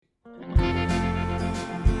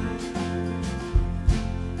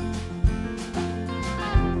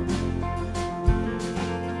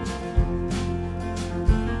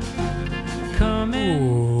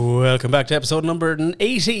Welcome back to episode number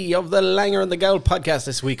 80 of the Langer and the Gowl podcast.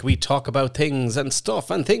 This week we talk about things and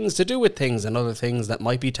stuff and things to do with things and other things that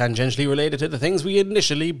might be tangentially related to the things we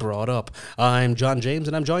initially brought up. I'm John James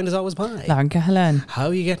and I'm joined as always by Lanka Helen. How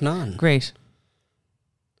are you getting on? Great.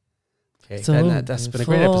 Okay, so and that's been a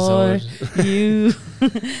great episode. You.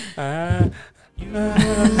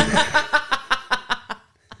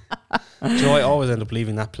 So I always end up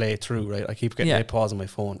leaving that play through, right? I keep getting a pause on my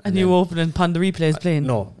phone. And you open and the replay is playing.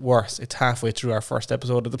 No, worse. It's halfway through our first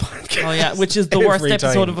episode of the podcast. Oh yeah, which is the worst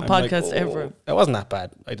episode of a podcast ever. It wasn't that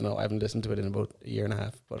bad. I don't know. I haven't listened to it in about a year and a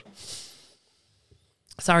half. But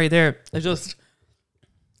sorry there.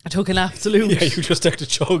 I took an absolute. Yeah, you just started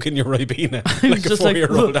choking your Ribena like a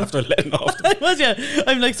 4-year-old after letting off. I was, yeah.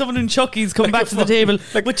 I'm like someone in Chucky's come back to the table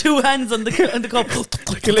with two hands on the cup.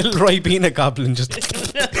 Like a little Ribena goblin just.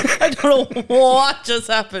 I don't know what just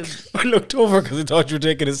happened. I looked over because I thought you were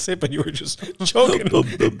taking a sip and you were just choking.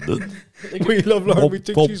 We love Lauren. We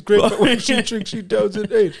think she's great, but when she drinks, she downs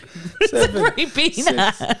at 8, 7,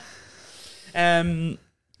 Ribena.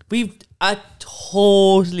 We've a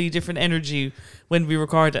totally different energy when we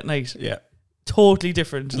record at night. Yeah. Totally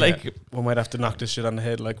different. Yeah. Like we might have to knock this shit on the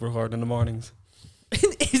head like recording in the mornings.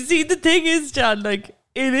 See, the thing is, John, like,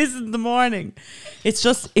 it isn't the morning. It's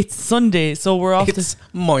Sunday, so we're off. It's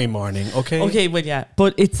my morning, okay? Okay, well, yeah.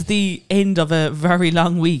 But it's the end of a very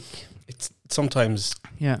long week. It's sometimes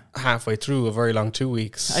halfway through a very long 2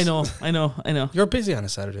 weeks. I know. You're busy on a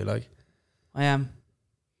Saturday, like. I am.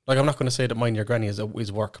 Like, I'm not going to say that mine, your granny,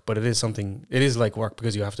 is work, but it is something. It is like work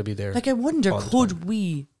because you have to be there. Like, I wonder, could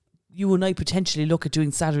you and I potentially look at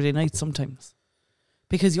doing Saturday nights sometimes?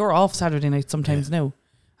 Because you're off Saturday nights sometimes now.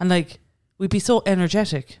 And, like, we'd be so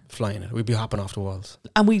energetic. Flying it. We'd be hopping off the walls.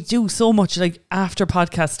 And we do so much, like, after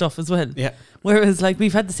podcast stuff as well. Yeah. Whereas, like,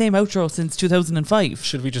 we've had the same outro since 2005.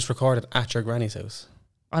 Should we just record it at your granny's house?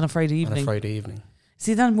 On a Friday evening.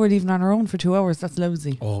 See, then we're leaving on our own for 2 hours. That's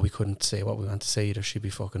lousy. Oh, we couldn't say what we want to say either. She'd be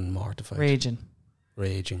fucking mortified. Raging.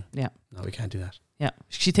 Yeah. No, we can't do that. Yeah.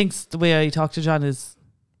 She thinks the way I talk to John is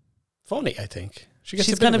funny, I think.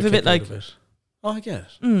 She's kind of a bit like... Oh, I get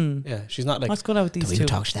it. Yeah, she's not like... What's going on with these two? The way you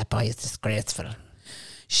talk to that boy is disgraceful.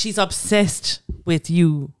 She's obsessed with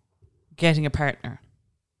you getting a partner.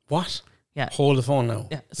 What? Yeah. Hold the phone now.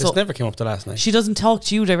 Yeah. This never came up the last night. She doesn't talk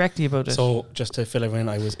to you directly about it. So, just to fill everyone in,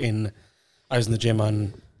 I was in the gym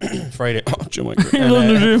on Friday. Oh, gym,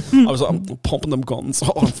 I was pumping them guns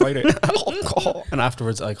on Friday. And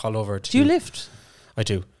afterwards, I called over to... Do you lift? I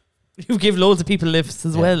do. You give loads of people lifts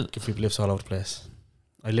as well. Give people lifts all over the place.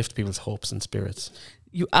 I lift people's hopes and spirits.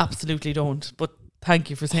 You absolutely don't, but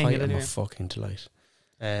thank you for saying it anyway. I am a fucking delight.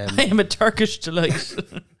 I am a Turkish delight.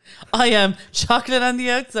 I am chocolate on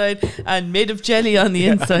the outside and made of jelly on the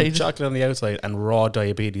inside. Chocolate on the outside and raw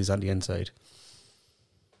diabetes on the inside.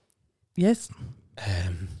 Yes. I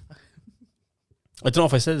don't know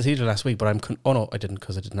if I said this either last week, but oh no, I didn't,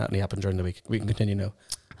 because it didn't actually happen during the week. We can continue now.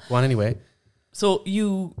 Go on anyway. So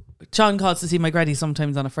John calls to see my granny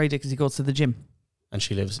sometimes on a Friday because he goes to the gym. And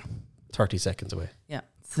she lives 30 seconds away. Yeah.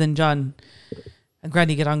 So then John and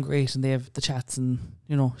Granny get on great and they have the chats and,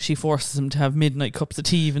 she forces him to have midnight cups of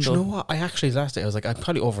tea even though... You know what? I actually, last day, I was like, I'm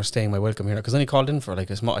probably overstaying my welcome here because then he called in for like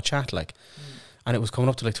a chat, like, and it was coming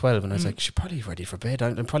up to like 12 and I was like, she's probably ready for bed.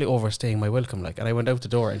 I'm probably overstaying my welcome, like, and I went out the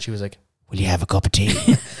door and she was like, will you have a cup of tea?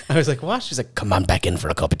 I was like, what? She's like, come on back in for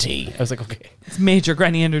a cup of tea. I was like, okay. It's major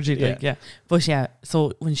granny energy, yeah. But yeah,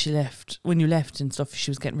 so when you left and stuff, she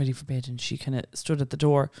was getting ready for bed and she kind of stood at the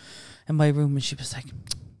door in my room and she was like,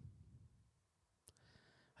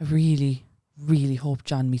 I really, really hope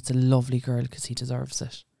John meets a lovely girl because he deserves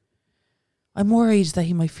it. I'm worried that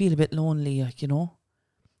he might feel a bit lonely, like, And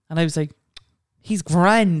I was like, he's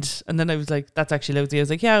grand. And then I was like, that's actually lousy. I was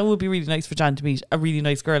like, yeah, it would be really nice for John to meet a really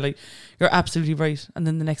nice girl. Like, you're absolutely right. And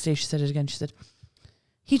then the next day she said it again. She said,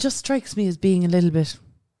 he just strikes me as being a little bit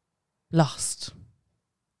lost.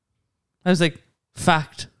 I was like,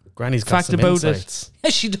 fact. Granny's got some about insights. It. Yeah,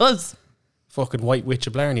 she does. Fucking white witch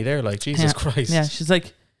of Blarney there, like, Jesus Christ. Yeah, she's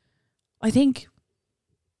like, I think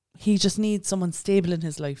he just needs someone stable in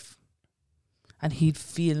his life. And he'd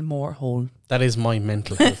feel more whole. That is my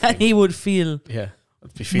mental health thing. And he would feel... Yeah.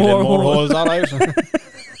 I'd be feeling more holes all out.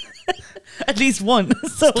 At least one.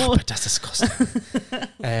 So. Stop it, that's disgusting.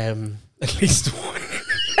 At least one.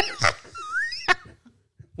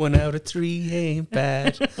 1 out of 3 ain't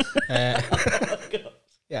bad.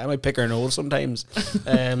 Yeah, I might pick her nose sometimes.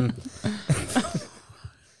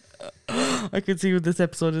 I can see where this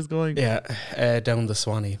episode is going. Yeah, down the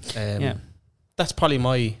Swanee. That's probably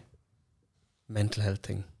my mental health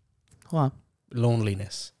thing. What?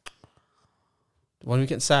 Loneliness. When we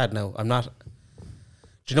get sad now, I'm not...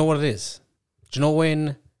 Do you know what it is? Do you know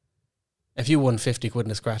when, if you won 50 quid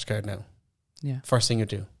in a scratch card now, first thing you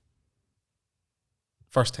do?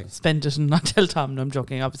 First thing. Spend it and not tell Tom. No, I'm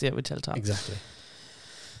joking. Obviously, I would tell Tom. Exactly.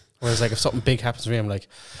 Whereas, like, if something big happens to me, I'm like,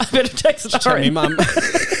 I better text it. Tell me, mum.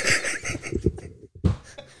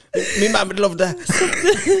 Me mum would love that.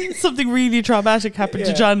 Something really traumatic happened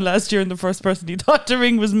to John last year, and the first person he thought to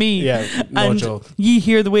ring was me. Yeah, no and joke. Ye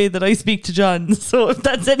hear the way that I speak to John, so if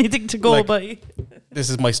that's anything to go by. This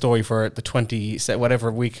is my story for the 20,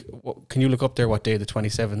 whatever week. Can you look up there what day the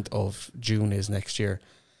 27th of June is next year?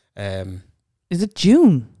 Is it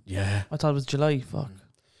June? Yeah. I thought it was July. Fuck.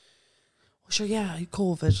 Oh, sure, yeah,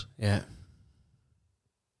 COVID. Yeah.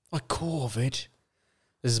 What COVID?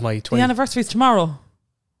 This is my 20th. The anniversary's tomorrow.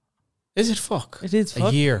 Is it? Fuck. It is.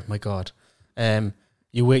 Fuck. A year. My God.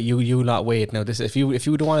 You wait. You not wait now. This if you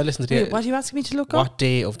don't want to listen to Wait, what are you asking me to look up? What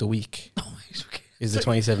day of the week is the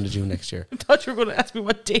 27th of June next year? I thought you were going to ask me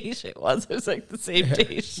what date it was. I was like the same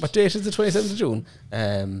date. What date is the 27th of June?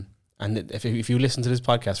 And if you listen to this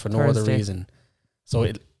podcast for no other reason, so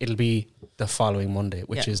it'll be the following Monday,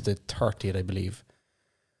 which is the 30th, I believe.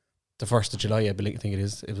 The 1st of July, I think it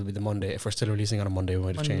is. It will be the Monday. If we're still releasing on a Monday, we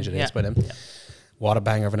might have changed it by then. Yeah. What a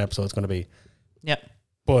banger of an episode it's going to be. Yeah.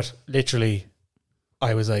 But literally,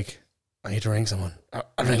 I was like, I need to ring someone. I'll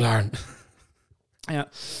ring Lauren. Yeah.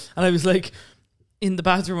 And I was like in the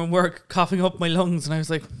bathroom at work, coughing up my lungs, and I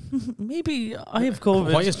was like, maybe I have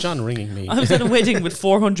COVID. Why is John ringing me? I was at a wedding with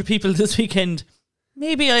 400 people this weekend.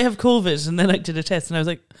 Maybe I have COVID. And then I did a test, and I was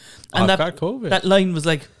like, and I've got COVID. That line was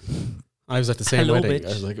like, I was at the same wedding. Bitch. I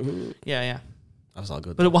was like, ooh. Yeah. That was all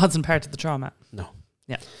good. But it wasn't part of the trauma. No.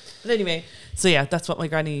 Yeah. But anyway, so yeah, that's what my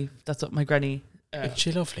granny.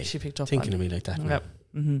 She lovely. She picked up thinking on. of me like that. Yeah.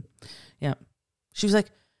 Mm-hmm. Yeah. She was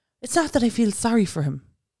like, it's not that I feel sorry for him.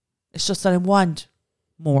 It's just that I want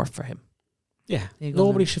more for him. Yeah.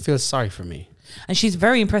 Nobody should feel sorry for me. And she's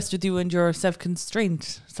very impressed with you and your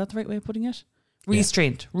self-constraint. Is that the right way of putting it?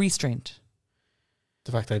 Restraint.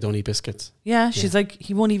 The fact that I don't eat biscuits. Yeah. She's like,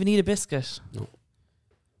 he won't even eat a biscuit. No.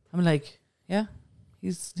 I'm like, yeah.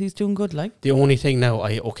 He's doing good, like. The only thing now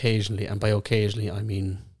I occasionally, and by occasionally I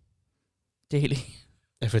mean daily,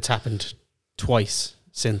 if it's happened twice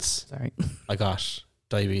since I got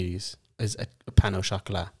diabetes, is a pan au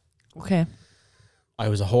chocolat. Okay. I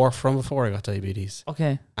was a whore from before I got diabetes.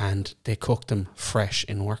 Okay. And they cook them fresh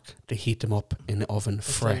in work. They heat them up in the oven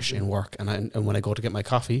fresh in work. And when I go to get my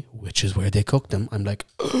coffee, which is where they cook them, I'm like,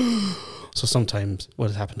 so sometimes, what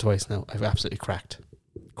has happened twice now, I've absolutely cracked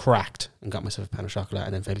and got myself a pan of chocolate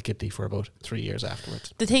and then felt guilty for about 3 years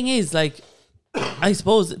afterwards. The thing is, like, I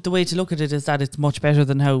suppose the way to look at it is that it's much better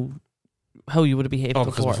than how you would have behaved before.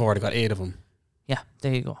 Because before I got 8 of them. Yeah,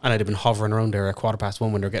 there you go. And I'd have been hovering around there at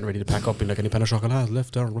 1:15 when they're getting ready to pack up, being like, any pan of chocolate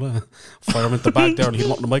left there, blah. Fire them into the bag there and heat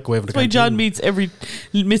them up in the microwave. That's why John misses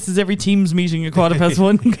every team's meeting at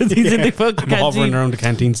 1:15 because he's in the fucking canteen. Hovering around the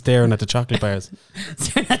canteen staring at the chocolate bars.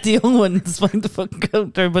 Staring at the young ones behind the fucking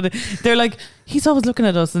counter. But they're like, he's always looking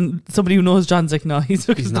at us, and somebody who knows John's like, no, he's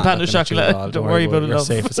looking at the pan of chocolate. Don't worry about it. You're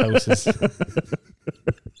safe as houses.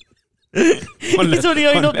 He's only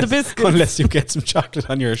eyeing up the biscuits. Unless you get some chocolate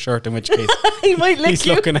on your shirt, in which case he might lick he's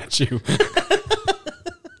looking at you.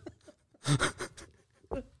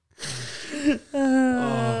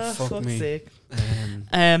 Oh, fuck me. Sake.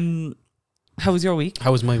 How was your week?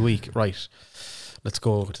 How was my week? Right. Let's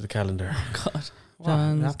go to the calendar. Oh, God.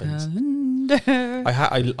 John's calendar.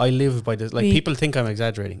 I live by this. Like, people think I'm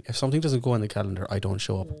exaggerating. If something doesn't go on the calendar, I don't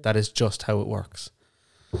show up. That is just how it works.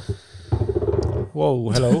 Whoa,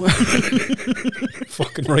 hello.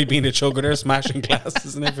 Fucking right being a chugger there, smashing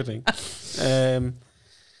glasses and everything.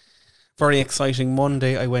 Very exciting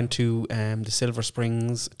Monday. I went to the Silver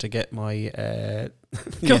Springs to get my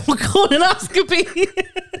colonoscopy.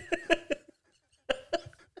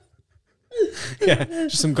 Yeah,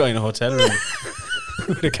 just some guy in a hotel room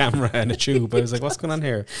with a camera and a tube. I was like, what's going on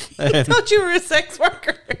here? I thought you were a sex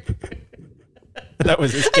worker. That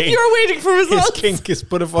was his kink. And you were waiting for results. His kink is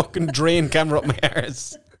put a fucking drain camera up my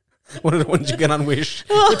arse. One of the ones you get on Wish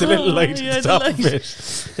with the little light at the top of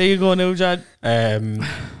it. There you go now, John.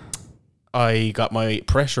 I got my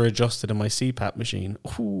pressure adjusted in my CPAP machine.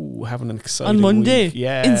 Ooh, having an exciting on Monday, week.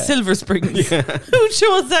 Yeah, in Silver Springs. Yeah. Who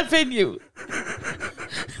chose that venue?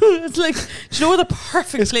 It's like, do you know the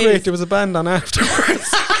perfect it's place? Great. There was a band on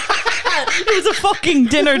afterwards. It was a fucking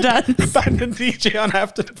dinner dance. Band and DJ on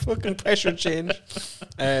after the fucking pressure change.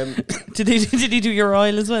 Did he do your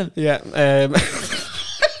oil as well? Yeah.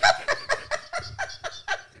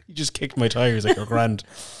 He just kicked my tires like a grand.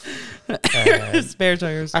 Spare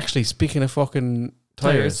tires. Actually, speaking of fucking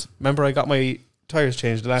tires, remember I got my tires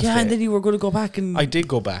changed the last day. Yeah, and then you were going to go back and... I did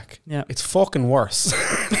go back. Yeah. It's fucking worse.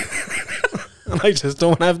 And I just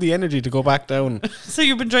don't have the energy to go back down. So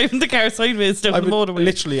you've been driving the car sideways down the motorway?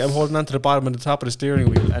 Literally, I'm holding on to the bottom and the top of the steering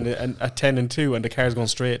wheel and at 10 and 2 and the car's going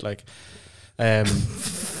straight. Like, it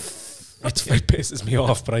pisses me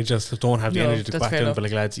off, but I just don't have the energy to go back down and be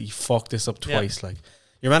like, lads, you fucked this up twice. Like,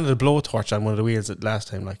 your man had a blowtorch on one of the wheels last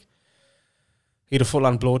time. Like, he had a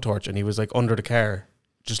full-on blowtorch and he was like under the car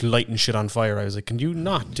just lighting shit on fire. I was like, can you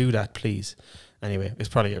not do that, please? Anyway, it's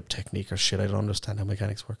probably a technique or shit. I don't understand how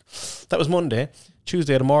mechanics work. That was Monday.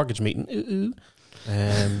 Tuesday at a mortgage meeting.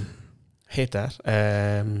 Hate that.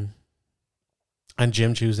 And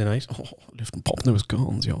gym Tuesday night. Oh, lifting popping those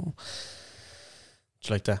guns, yo. Do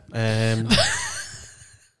you like that?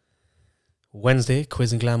 Wednesday,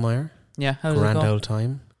 quiz in Glanmire. Yeah, how did Grand it go? old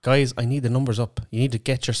time. Guys, I need the numbers up. You need to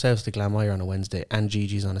get yourselves to Glanmire on a Wednesday and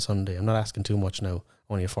Gigi's on a Sunday. I'm not asking too much now.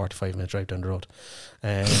 Only a 45-minute drive down the road.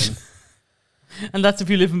 And that's if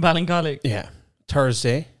you live in Ballincollig. Yeah.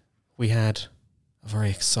 Thursday, we had a very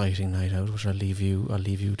exciting night out, which I'll leave you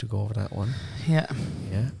to go over that one. Yeah.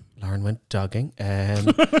 Yeah. Lauren went dogging.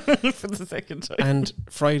 For the second time. And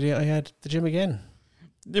Friday, I had the gym again.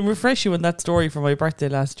 They refresh you on that story for my birthday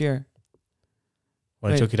last year.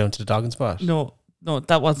 When I took you down to the dogging spot. No,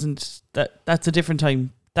 that wasn't... That's a different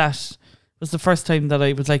time. That was the first time that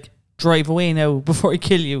I was like, drive away now before I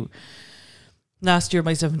kill you. Last year,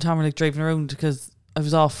 myself and Tom were like driving around because I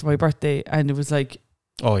was off for my birthday and it was like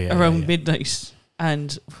around midnight.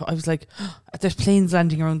 And I was like, there's planes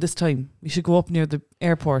landing around this time. We should go up near the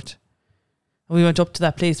airport. And we went up to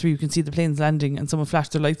that place where you can see the planes landing and someone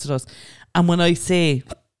flashed their lights at us. And when I say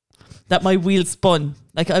that my wheel spun,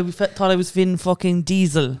 like I thought I was Vin fucking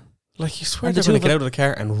Diesel. Like, you swear they're going to get out of the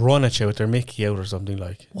car and run at you with their Mickey out or something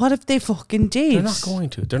like. What if they fucking did? They're not going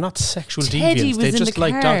to. They're not sexual Teddy deviants. They was in just the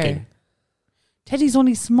like car. dogging. Teddy's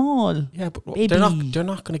only small. Yeah, but Baby. they're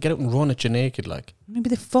not going to get out and run at you naked like. Maybe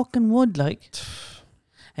they fucking would, like.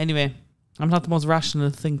 Anyway, I'm not the most rational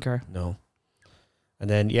thinker. No. And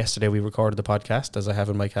then yesterday we recorded the podcast, as I have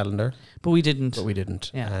in my calendar. But we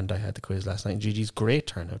didn't. Yeah. And I had the quiz last night. And Gigi's great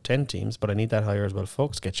turnout. 10 teams, but I need that higher as well,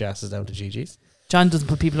 folks. Get your asses down to Gigi's. John doesn't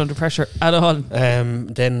put people under pressure at all.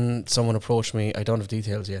 Then someone approached me, I don't have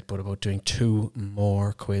details yet, but about doing 2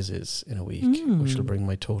 more quizzes in a week, which will bring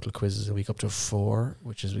my total quizzes a week up to 4,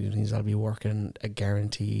 which means I'll be working a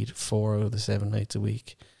guaranteed 4 out of the 7 nights a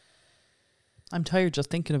week. I'm tired just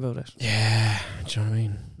thinking about it. Yeah, do you know what I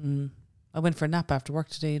mean? I went for a nap after work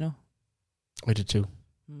today, you know. I did too.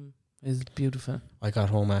 It was beautiful. I got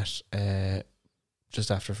home at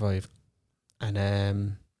just after 5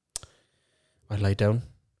 and I lied down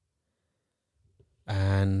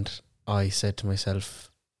and I said to myself,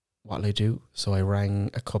 what'll I do? So I rang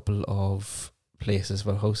a couple of places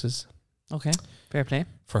about houses. Okay, fair play.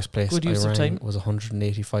 First place Good use I of rang time. was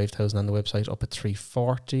 185,000 on the website, up at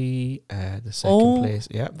 340. The second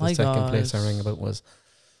place I rang about was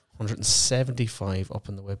 175 up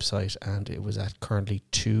on the website, and it was at currently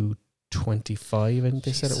 225, I think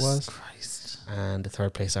they said it was. Christ. And the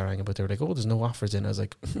third place I rang about, they were like, oh, there's no offers in. I was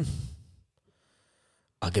like,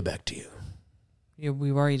 I'll get back to you. You're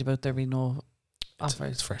we worried about there being no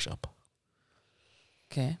offers. It's fresh up.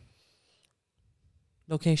 Okay.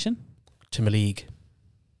 Location? Timaleague.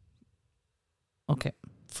 Okay.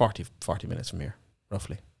 40 minutes from here,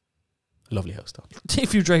 roughly. Lovely house, though.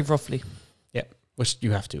 If you drive roughly. Yeah, which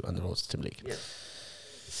you have to on the roads to Timaleague. Yeah.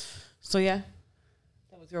 So, yeah.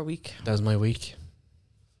 That was your week. That was my week.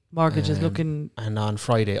 Mortgage is looking... And on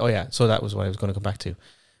Friday, so that was what I was going to come back to.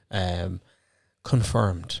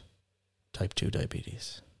 Confirmed type 2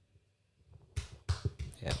 diabetes.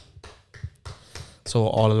 Yeah. So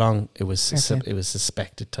all along it was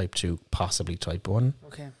suspected type 2, possibly type 1.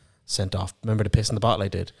 Okay. Sent off. Remember the piss in the bottle I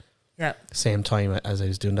did? Yeah. Same time as I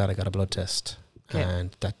was doing that, I got a blood test. Okay.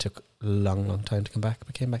 And that took a long time to come back.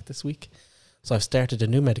 But came back this week. So I've started a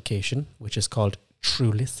new medication, which is called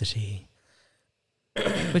Trulicity.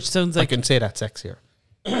 Which sounds like... I can say that sexier.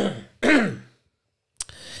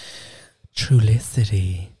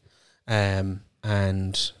 Trulicity. And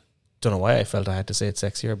don't know why I felt I had to say it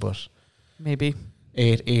sexier, but maybe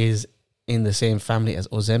it is in the same family as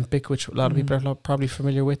Ozempic, which a lot of people are probably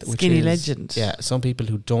familiar with. Skinny which is, legend. Yeah, some people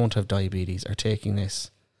who don't have diabetes are taking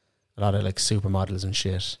this. A lot of like supermodels and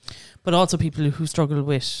shit. But also people who struggle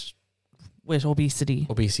with obesity.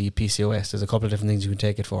 Obesity, PCOS. There's a couple of different things you can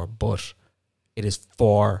take it for, but it is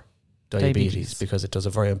for diabetes because it does a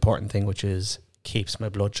very important thing, which is keeps my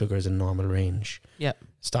blood sugars in normal range. Yeah.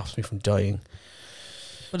 Stops me from dying.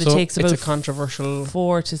 But it takes about it's a controversial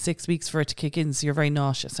 4 to 6 weeks for it to kick in, so you're very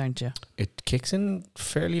nauseous, aren't you? It kicks in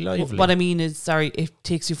fairly lively. What I mean is, it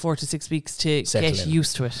takes you 4 to 6 weeks to Settle get in.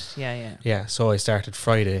 used to it. Yeah. Yeah, so I started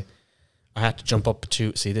Friday. I had to jump up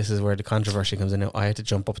to, see, this is where the controversy comes in now. I had to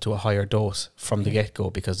jump up to a higher dose from the get-go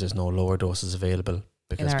because there's no lower doses available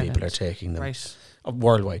because people are taking them. Right.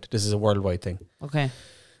 Worldwide. This is a worldwide thing. Okay.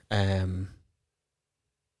 And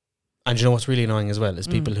you know what's really annoying as well is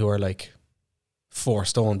people who are like 4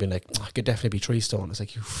 stone being like, I could definitely be 3 stone. It's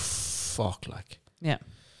like, you fuck, like. Yeah.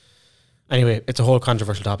 Anyway, it's a whole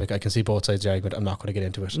controversial topic. I can see both sides of the argument. I'm not going to get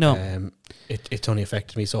into it. No. It's only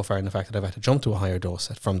affected me so far in the fact that I've had to jump to a higher dose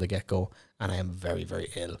from the get-go, and I am very, very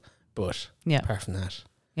ill. But apart from that,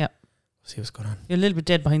 we'll see what's going on. You're a little bit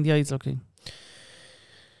dead behind the eyes looking.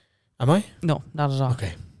 Am I? No, not at all.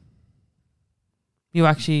 Okay. You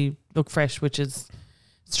actually look fresh, which is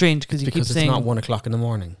strange because you keep saying... Because it's not 1 o'clock in the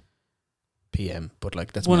morning, PM, but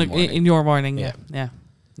like that's my morning. In your morning, yeah.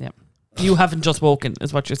 You haven't just woken,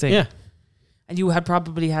 is what you're saying. Yeah. And you had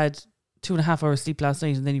probably had 2.5 hours sleep last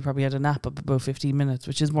night, and then you probably had a nap of about 15 minutes,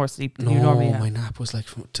 which is more sleep than you normally have. My nap was like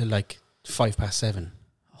till like 7:05.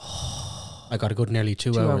 I got a good nearly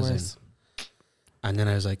 2 hours in. And then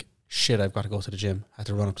I was like, shit, I've got to go to the gym. I had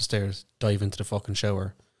to run up the stairs, dive into the fucking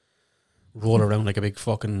shower, roll around like a big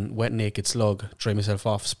fucking wet naked slug, dry myself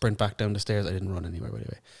off, sprint back down the stairs. I didn't run anywhere, by the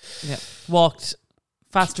way. Yeah. Walked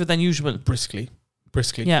faster than usual. Briskly.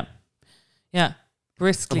 Yeah.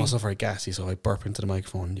 Briskly. I'm also very gassy, so I burp into the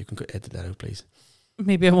microphone. You can edit that out, please.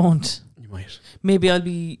 Maybe I won't. You might. Maybe I'll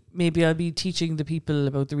be teaching the people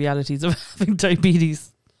about the realities of having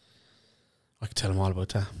diabetes. I could tell them all about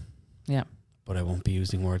that. Yeah. But I won't be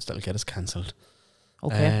using words that'll get us cancelled.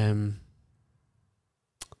 Okay.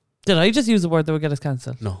 Did I just use a word that would get us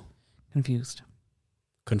cancelled? No. Confused.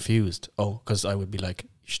 Oh, because I would be like, you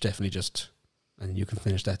should definitely just... And you can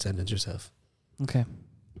finish that sentence yourself. Okay.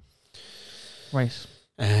 Right.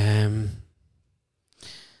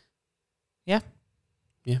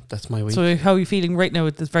 Yeah, that's my week. So how are you feeling right now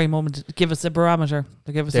at this very moment? Give us a barometer.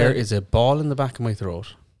 There is a ball in the back of my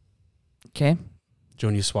throat. Okay.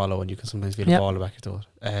 When you swallow and you can sometimes feel a ball in the back of your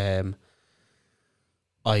throat.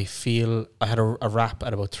 I feel I had a wrap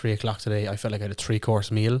at about 3 o'clock today. I felt like I had a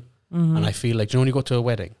 3-course meal. Mm-hmm. And I feel like, when you go to a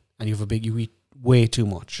wedding and you eat way too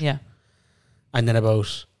much. Yeah. And then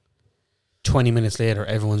about 20 minutes later,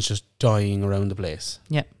 everyone's just dying around the place.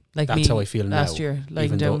 Yeah. Like that's how I feel last now. year,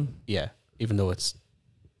 lying down. Even though it's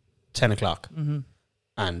 10 o'clock. Mm-hmm.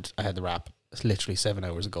 And I had the wrap literally 7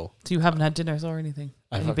 hours ago. So you haven't had dinners or anything?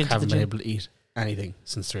 I haven't been able to eat anything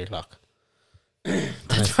since 3 o'clock.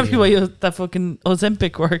 That's probably why that fucking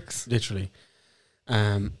Ozempic works. Literally.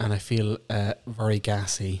 And I feel very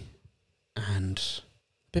gassy and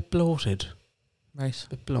a bit bloated. Right. A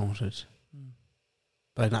bit bloated.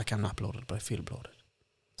 But I'm not bloated, but I feel bloated.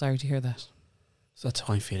 Sorry to hear that. So that's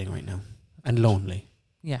how I'm feeling right now. And lonely.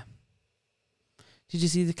 Yeah. Did you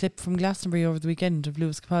see the clip from Glastonbury over the weekend of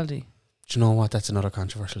Lewis Capaldi? Do you know what? That's another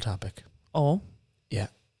controversial topic. Oh? Yeah.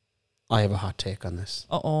 I have a hot take on this.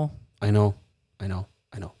 Uh-oh. I know.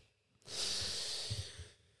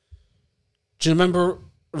 Do you remember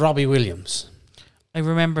Robbie Williams? I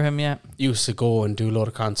remember him, yeah. Used to go and do a load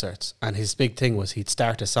of concerts, and his big thing was he'd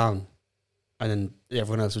start a song and then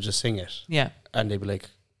everyone else would just sing it. Yeah. And they'd be like,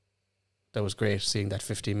 that was great seeing that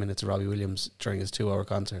 15 minutes of Robbie Williams during his 2-hour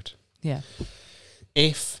concert. Yeah.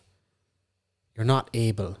 If you're not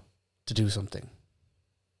able to do something,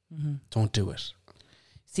 don't do it.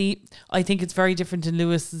 See, I think it's very different in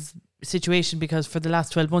Lewis's situation because for the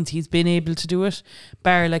last 12 months he's been able to do it,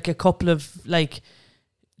 bar like a couple of like...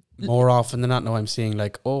 More often than not now I'm seeing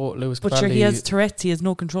like, Lewis Capaldi... But sure, he has Tourette's, he has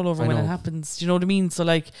no control over when it happens. Do you know what I mean? So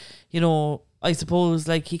like, I suppose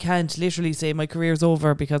like he can't literally say my career's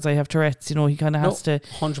over because I have Tourette's, he kind of has to...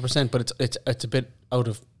 100%, but it's a bit out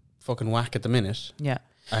of fucking whack at the minute. Yeah.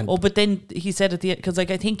 But then he said at the end, because like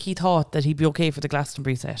I think he thought that he'd be okay for the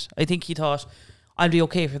Glastonbury set. I think he thought, I'll be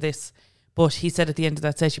okay for this. But he said at the end of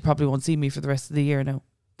that set, you probably won't see me for the rest of the year now.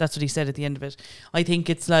 That's what he said at the end of it. I think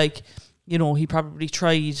it's like, he probably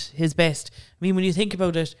tried his best. I mean, when you think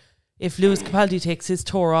about it, if Lewis Capaldi takes his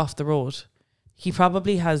tour off the road, he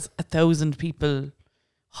probably has 1,000 people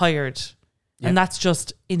hired. Yep. And that's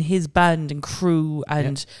just in his band and crew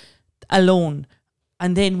and alone.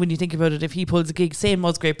 And then when you think about it, if he pulls a gig, say in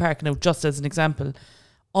Musgrave Park, now just as an example,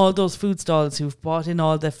 all those food stalls who've bought in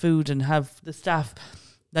all their food and have the staff,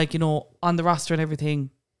 like, on the roster and everything.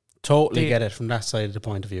 Totally get it from that side of the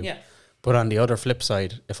point of view. Yeah. But on the other flip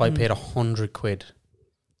side, if I paid £100,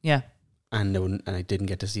 yeah, and I didn't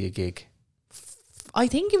get to see a gig, I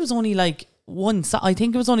think it was only like I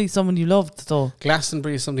think it was only someone you loved, though.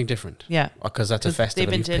 Glastonbury is something different. Yeah. Because that's a 'Cause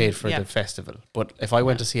festival. they've You've been paid to- for yeah. the festival. But if I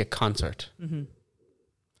went to see a concert, Mm-hmm.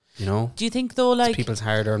 you know, Do you think, though, it's like... people's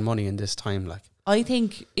hard-earned money in this time, like. I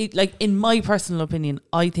think, it, like, in my personal opinion,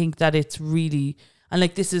 I think that it's really... And,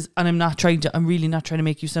 like, this is... And I'm really not trying to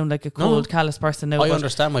make you sound like a cold, callous person now. I but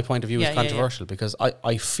understand my point of view Yeah, is yeah, controversial because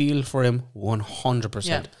I feel for him 100%.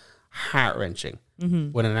 Yeah. Heart-wrenching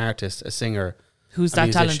when an artist, a singer, Who's a that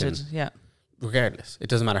musician, talented? Yeah. regardless, it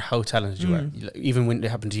doesn't matter how talented you are. Even when it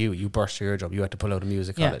happened to you, you burst your eardrum, you had to pull out of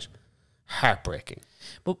music college. Heartbreaking.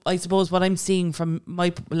 But I suppose what I'm seeing from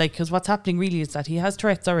my... Like, because what's happening really is that he has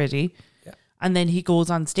Tourette's already. Yeah. And then he goes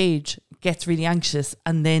on stage, gets really anxious,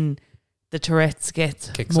 and then the Tourette's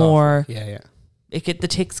gets Kicks more... off. Yeah. The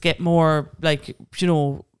tics get more, like, you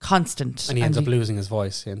know, constant. And he ends up losing his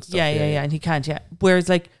voice and stuff. Yeah, and he can't, Whereas,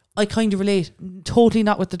 like, I kind of relate, totally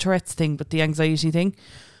not with the Tourette's thing, but the anxiety thing,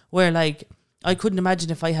 where, like, I couldn't imagine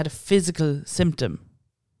if I had a physical symptom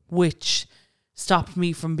which stopped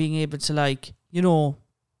me from being able to, like, you know,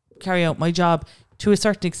 carry out my job to a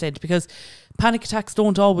certain extent, because panic attacks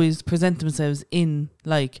don't always present themselves in,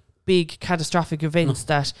 like, big catastrophic events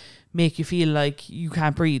that make you feel like you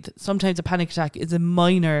can't breathe. Sometimes a panic attack is a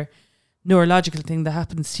minor neurological thing that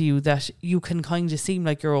happens to you that you can kind of seem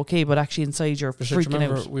like you're okay, but actually inside you're freaking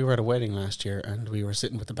out. We were at a wedding last year and we were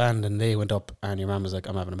sitting with the band and they went up and your mum was like,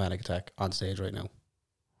 I'm having a panic attack on stage right now.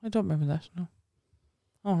 I don't remember that, no.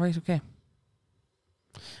 Oh, right, okay.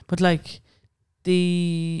 But like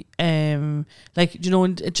the like, you know,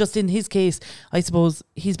 just in his case, I suppose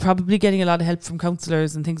he's probably getting a lot of help from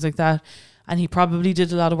counsellors and things like that, and he probably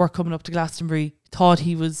did a lot of work coming up to Glastonbury, thought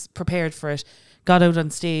he was prepared for it, got out on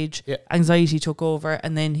stage, anxiety took over,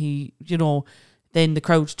 and then he, you know, then the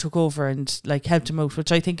crowd took over and like helped him out,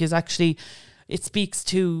 which I think is actually, it speaks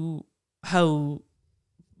to how,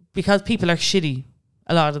 because people are shitty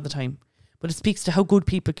a lot of the time, but it speaks to how good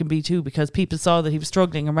people can be too, because people saw that he was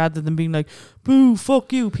struggling, and rather than being like, boo,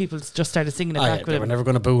 fuck you, people just started singing it back with they him. were never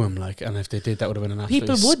going to boo him, like, and if they did, that would have been an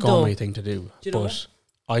absolutely scummy thing to do. Do you know but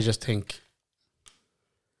I just think,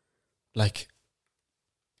 like,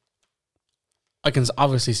 I can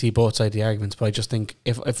obviously see both sides of the arguments, but I just think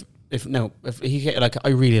if he, like, I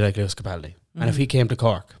really like Lewis Capaldi, and if he came to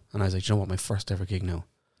Cork and I was like, you know what, my first ever gig now,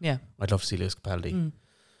 I'd love to see Lewis Capaldi.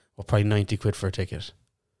 Well, probably 90 quid for a ticket.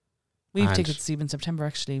 We have tickets to see him in September,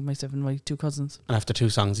 actually, myself and my two cousins. And after 2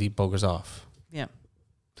 songs, he buggers off. Yeah,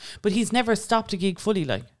 but he's never stopped a gig fully,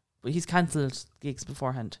 like, but he's cancelled gigs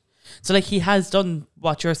beforehand. So like he has done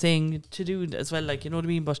what you're saying to do as well, like, you know what I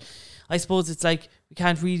mean. But I suppose it's like we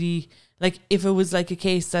can't really, like, if it was like a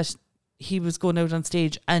case that he was going out on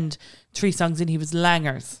stage and 3 songs in he was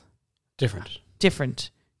langers, different.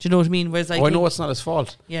 Do you know what I mean? Whereas like, I know it's not his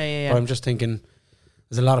fault. Yeah. But I'm just thinking,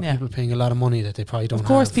 there's a lot of people paying a lot of money that they probably don't have. Of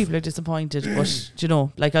course, people are disappointed, but do you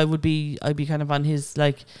know, like, I'd be kind of on his,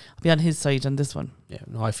 like, I'd be on his side on this one. Yeah,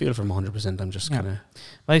 no, I feel for him 100%. I'm just kind of.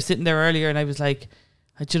 I was sitting there earlier and I was like,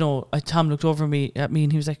 do you know, Tom looked over at me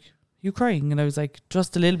and he was like, "You crying?" And I was like,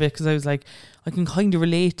 just a little bit, because I was like, I can kind of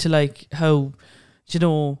relate to like how, you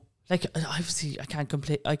know, like, obviously I can't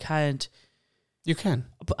complain. You can,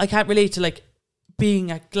 but I can't relate to like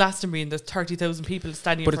being at Glastonbury and there's 30,000 people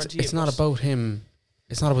standing in front of you. But it's not about him.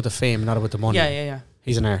 It's not about the fame, not about the money. Yeah.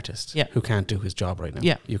 He's an artist who can't do his job right now.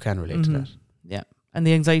 Yeah. You can relate to that. Yeah. And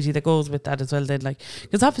the anxiety that goes with that as well, then, like,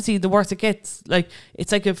 because obviously the worse it gets, like,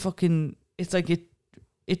 it's like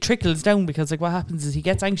it trickles down, because like what happens is he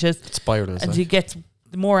gets anxious, it spirals, and he gets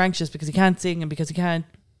more anxious because he can't sing, and because he can't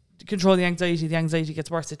control the anxiety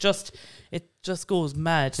gets worse. It just goes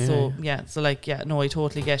mad. So I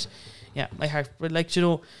totally get my heart. But like, you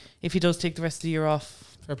know, if he does take the rest of the year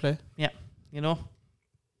off, fair play. Yeah, you know.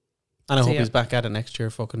 And I hope he's back at it next year,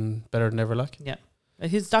 fucking better than ever. Like, yeah,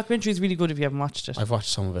 his documentary is really good if you haven't watched it. I've watched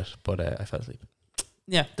some of it, but I fell asleep.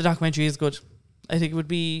 Yeah, the documentary is good. I think it would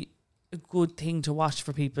be a good thing to watch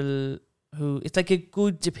for people who, it's like a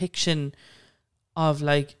good depiction of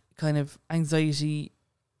like kind of anxiety,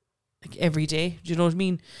 like every day. Do you know what I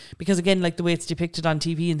mean? Because again, like the way it's depicted on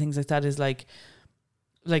TV and things like that is like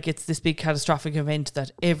it's this big catastrophic event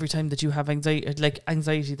that every time that you have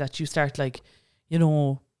anxiety that you start, like, you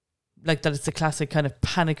know, like that it's a classic kind of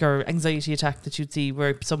panic or anxiety attack that you'd see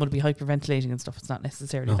where someone would be hyperventilating and stuff. It's not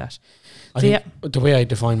necessarily that. I think the way I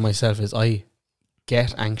define myself is I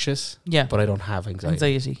get anxious, but I don't have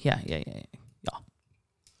anxiety. Yeah.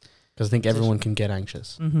 Because I think everyone can get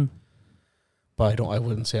anxious, but I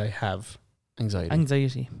wouldn't say I have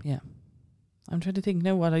anxiety. Yeah. I'm trying to think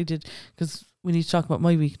now what I did, because we need to talk about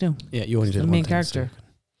my week now. Yeah, you only did the one main thing, character.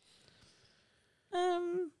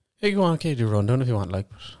 So you go on, okay, do a rundown if you want, like.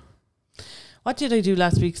 What did I do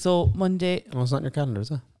last week? So Monday. Oh, it's not in your calendar,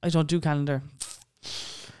 is it? I don't do calendar.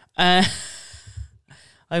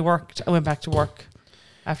 I worked. I went back to work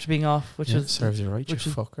after being off, which was serves you right, which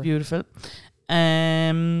you was fucker. beautiful.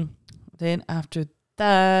 Then after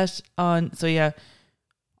that on, so yeah,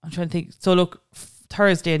 I'm trying to think. So look,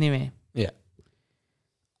 Thursday anyway. Yeah.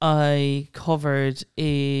 I covered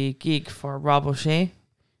a gig for Rob O'Shea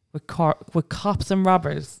with Cops and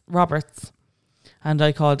Roberts, and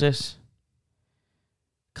I called it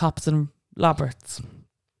Cops and Roberts.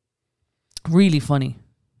 Really funny,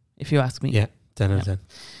 if you ask me. Yeah, 10 out of 10.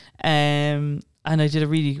 And I did a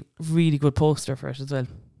really, really good poster for it as well.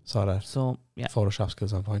 Saw that. So yeah, Photoshop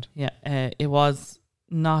skills on point. yeah. It was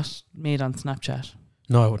not made on Snapchat.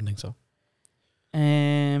 No, I wouldn't think so.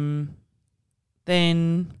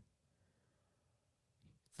 Then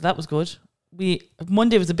so that was good.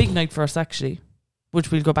 Monday was a big night for us actually,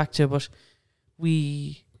 which we'll go back to, but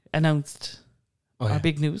we announced our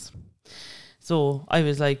big news. So I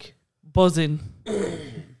was like buzzing,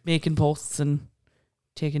 making posts and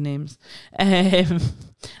taking names.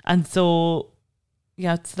 And so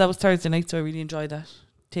yeah, so that was Thursday night, so I really enjoyed that.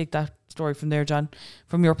 Take that story from there, John,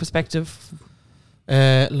 from your perspective.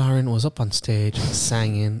 Lauren was up on stage,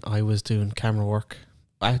 sang in. I was doing camera work.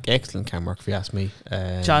 Excellent camera work, if you ask me.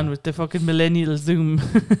 John with the fucking millennial zoom.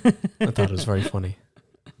 I thought it was very funny.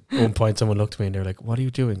 At one point, someone looked at me and they were like, "What are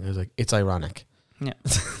you doing?" I was like, "It's ironic." Yeah,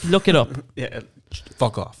 look it up. Yeah,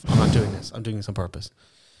 fuck off. I'm not doing this. I'm doing this on purpose.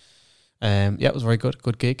 Yeah, it was very good.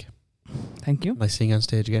 Good gig. Thank you. Nice seeing you on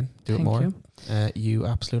stage again. Do Thank it more. you. You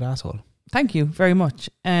absolute asshole. Thank you very much.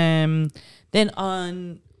 Then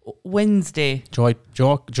on Wednesday, Do you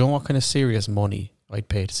know what kind of serious money I'd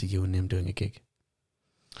pay to see you and him doing a gig?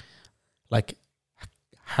 Like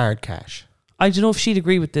hard cash. I don't know if she'd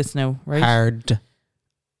agree with this now, right? Hard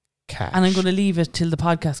cash. And I'm going to leave it till the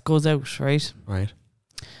podcast goes out, right? Right.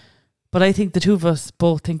 But I think the two of us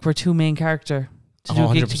both think we're two main character to do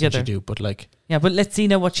a gig 100% together. you do, but like Yeah, but let's see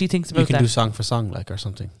now what she thinks about you can that. do song for song, like, or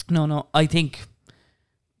something. No, I think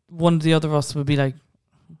one of the other of us would be like,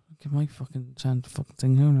 give my fucking chance to fucking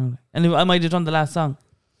sing. No. And I might have done the last song.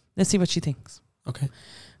 Let's see what she thinks. Okay.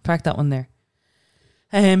 Park that one there.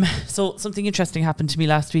 So something interesting happened to me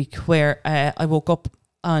last week where I woke up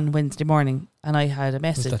on Wednesday morning and I had a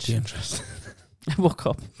message. Is that the interest? I woke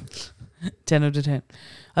up 10 out of 10.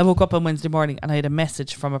 I woke up on Wednesday morning and I had a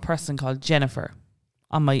message from a person called Jennifer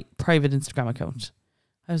on my private Instagram account.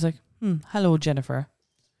 I was like, hello, Jennifer.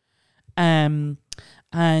 And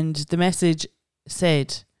the message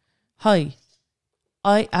said, "Hi,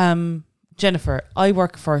 I am Jennifer. I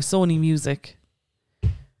work for Sony Music.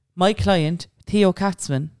 My client, Theo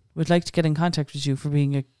Katzman, would like to get in contact with you for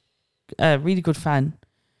being a really good fan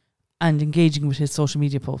and engaging with his social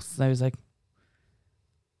media posts." And I was like,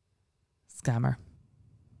 scammer.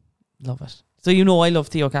 Love it. So you know I love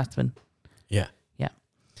Theo Katzman. Yeah. Yeah.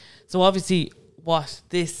 So obviously what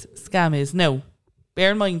this scam is now,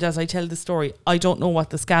 bear in mind as I tell the story, I don't know what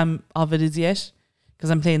the scam of it is yet because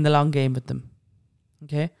I'm playing the long game with them.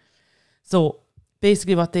 Okay? So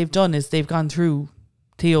basically what they've done is they've gone through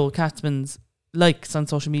Theo Katzman's likes on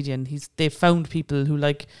social media and they've found people who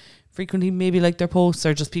frequently maybe like their posts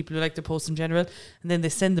or just people who like their posts in general, and then they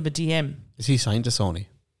send them a DM. Is he signed to Sony?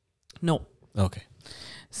 No. Okay.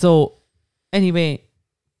 So anyway,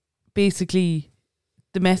 basically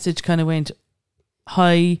the message kind of went,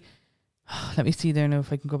 "Hi," let me see there now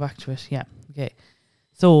if I can go back to it. Yeah. Okay.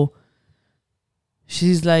 So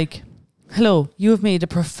she's like, "Hello, you have made a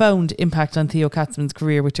profound impact on Theo Katzman's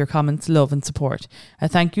career with your comments, love and support. A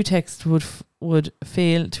thank you text would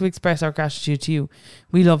fail to express our gratitude to you.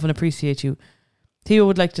 We love and appreciate you. Theo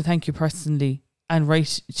would like to thank you personally and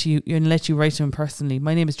write to you and let you write to him personally.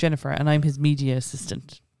 My name is Jennifer and I'm his media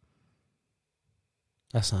assistant."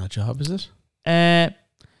 That's not a job, is it?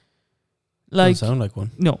 Like, doesn't sound like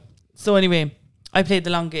one. no. So anyway, I played the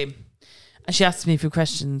long game and she asked me a few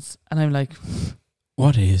questions and I'm like,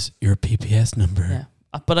 "What is your PPS number?" yeah,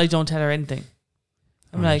 but I don't tell her anything.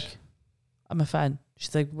 I'm Right. like, "I'm a fan."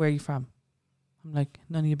 She's like, "Where are you from?" I'm like,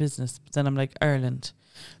 "None of your business." But then I'm like, "Ireland."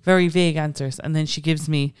 Very vague answers. And then she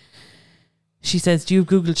says, "Do you have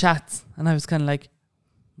Google Chats?" And I was kind of like,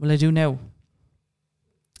 "Well, I do now."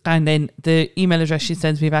 And then the email address she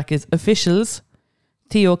sends me back is officials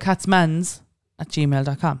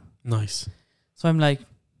theokatzmans@gmail.com. Nice. So I'm like,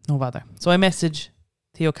 no bother. So I message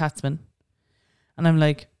Theo Katzman and I'm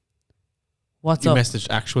like, "What's You up?" messaged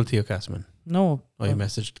actual Theo Katzman. No. Oh, you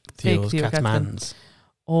messaged Fake Theo Theo Katzmans.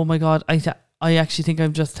 Oh my God. I actually think I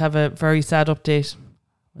just have a very sad update.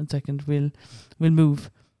 1 second. We'll move.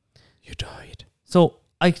 You died. So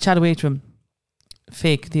I chat away to him.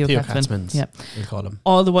 fake Theo Katzman. Yeah, we'll call him.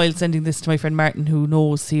 All the while sending this to my friend Martin, who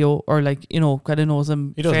knows Theo, or like, you know, kind of knows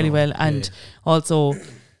him fairly well, and also,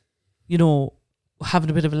 you know, having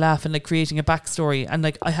a bit of a laugh and like creating a backstory. And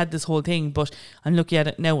like I had this whole thing, but I'm looking at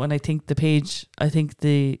it now and I think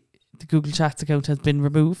the Google Chats account has been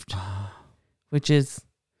removed, which is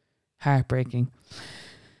heartbreaking.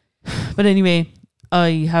 But anyway,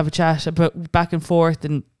 I have a chat about back and forth,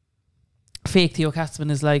 and fake Theo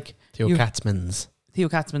Katzman is like Theo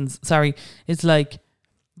Katzman's, sorry, it's like,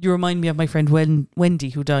 you remind me of my friend Wendy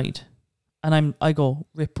who died, and I go,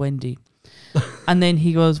 rip Wendy. And then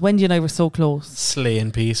he goes, Wendy and I were so close. Slay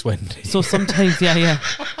in peace, Wendy. So sometimes,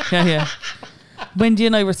 yeah. Wendy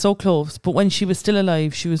and I were so close, but when she was still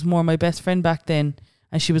alive, she was more my best friend back then,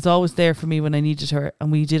 and she was always there for me when I needed her,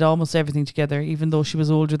 and we did almost everything together, even though she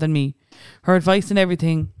was older than me. Her advice and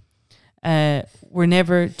everything were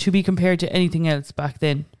never to be compared to anything else back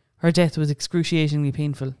then. Her death was excruciatingly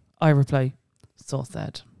painful. I reply, so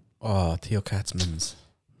sad. Oh, Theo Katzman's.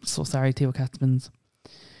 So sorry, Theo Katzman's.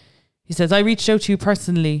 He says, I reached out to you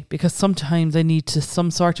personally because sometimes I need to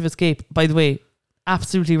some sort of escape. By the way,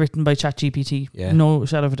 absolutely written by ChatGPT. Yeah. No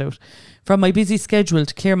shadow of a doubt. From my busy schedule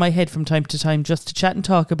to clear my head from time to time just to chat and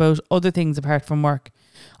talk about other things apart from work.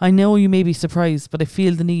 I know you may be surprised, but I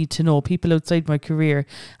feel the need to know people outside my career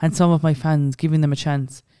and some of my fans, giving them a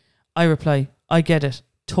chance. I reply, I get it.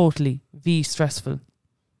 Totally. V stressful.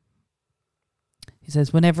 He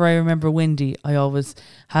says, whenever I remember Wendy, I always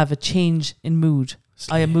have a change in mood.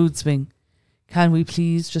 I am mood swing. Can we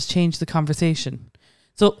please just change the conversation?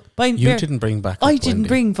 So didn't bring back. I didn't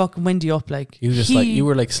bring fucking Wendy up. Like you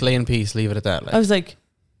were like slaying peace. Leave it at that. Like. I was like,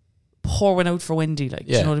 pour one out for Wendy. Like,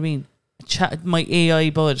 do you know what I mean? Chat my AI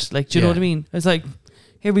bud. Like, do you know what I mean? I was like,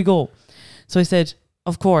 here we go. So I said,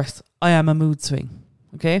 of course, I am a mood swing.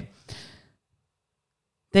 Okay.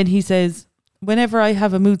 Then he says, whenever I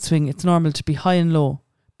have a mood swing, it's normal to be high and low,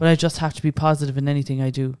 but I just have to be positive in anything I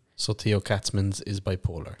do. So Theo Katzman's is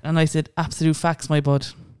bipolar. And I said, absolute facts, my bud.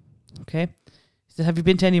 Okay. He said, have you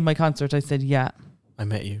been to any of my concerts? I said, yeah. I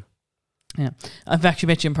met you. Yeah. I've actually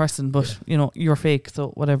met you in person, but you know, you're fake, so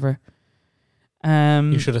whatever.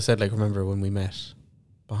 You should have said, like, remember when we met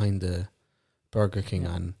behind the Burger King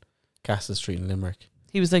on Castle Street in Limerick?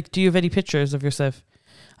 He was like, do you have any pictures of yourself?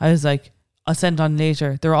 I was like, I'll send on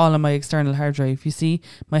later. They're all on my external hard drive. You see,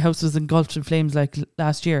 my house was engulfed in flames like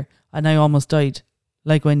last year, and I almost died.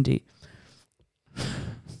 Like Wendy.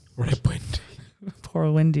 Rip Wendy.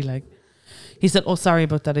 Poor Wendy, like. He said, oh, sorry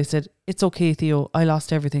about that. I said, it's okay, Theo. I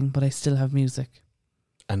lost everything, but I still have music.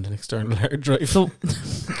 And an external hard drive. So,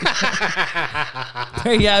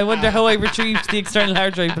 yeah, I wonder how I retrieved the external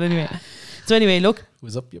hard drive. But anyway. So anyway, look. It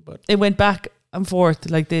was up your butt. It went back and forth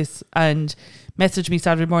like this, and messaged me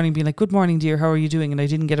Saturday morning being like, good morning, dear. How are you doing? And I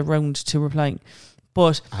didn't get around to replying.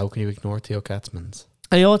 But how can you ignore Theo Katzman's?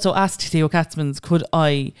 I also asked Theo Katzman's, could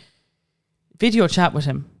I video chat with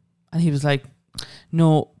him? And he was like,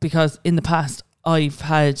 no, because in the past I've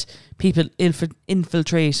had people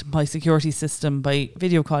infiltrate my security system by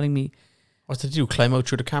video calling me. What did you do? Climb out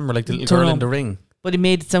through the camera like the little girl in The Ring? But it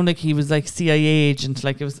made it sound like he was like CIA agent.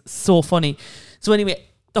 Like, it was so funny. So anyway,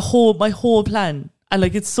 my whole plan, and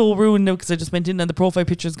like, it's so ruined now because I just went in and the profile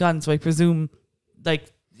picture's gone. So I presume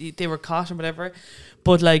like they were caught or whatever.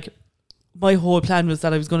 But like, my whole plan was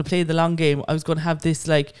that I was going to play the long game. I was going to have this,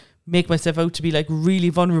 like, make myself out to be like really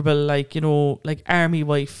vulnerable, like, you know, like army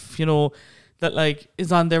wife, you know, that like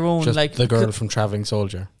is on their own. Just like the girl from Travelling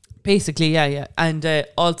Soldier. Basically, yeah. And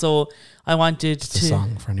also I wanted it's a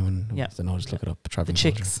song for anyone who wants to know, just look it up. Travelling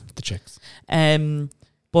Soldier. The Chicks.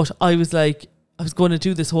 But I was like, I was going to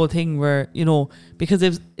do this whole thing where, you know, because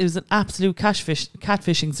it was an absolute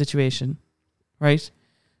catfishing situation, right?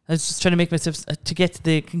 I was just trying to make myself to get to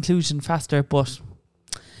the conclusion faster, but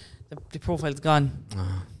the profile's gone.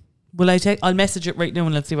 I'll message it right now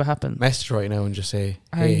and let's see what happens. Message right now and just say,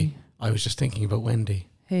 hey, I was just thinking about Wendy.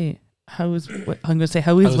 Hey, I'm going to say,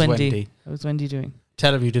 how is Wendy? How's Wendy doing?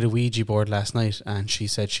 Tell her you did a Ouija board last night and she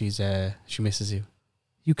said she misses you.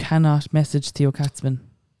 You cannot message Theo Katzman.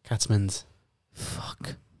 Katzman's.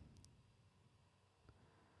 Fuck.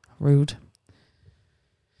 Rude.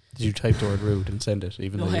 Did you type the word rude and send it?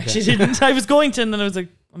 Even no, though I actually didn't. I was going to, and then I was like,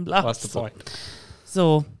 I'm blocked. What's the point?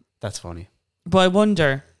 So that's funny. But I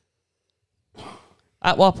wonder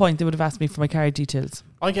at what point they would have asked me for my card details.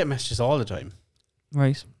 I get messages all the time.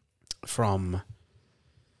 Right. From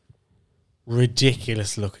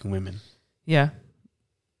ridiculous looking women. Yeah.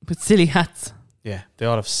 With silly hats. Yeah. They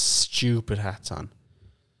all have stupid hats on.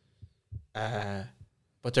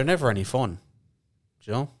 But they're never any fun.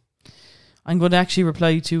 Do you know? I'm going to actually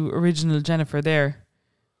reply to original Jennifer there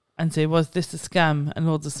and say, was this a scam? And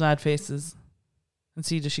loads of sad faces. And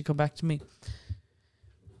see, does she come back to me?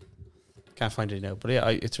 Can't find it now. But yeah,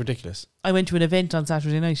 it's ridiculous. I went to an event on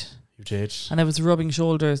Saturday night. You did. And I was rubbing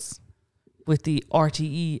shoulders with the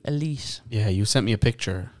RTE elite. Yeah, you sent me a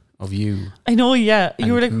picture of you. I know, yeah.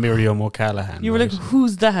 You were like... Miriam O'Callaghan. You were like,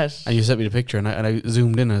 who's that? And you sent me the picture and I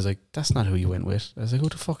zoomed in and I was like, that's not who you went with. I was like, who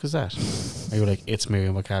the fuck is that? And you were like, it's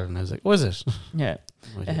Miriam O'Callaghan. I was like, was it? Yeah.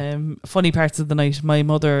 Funny parts of the night. My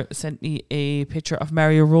mother sent me a picture of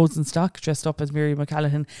Mario Rosenstock dressed up as Miriam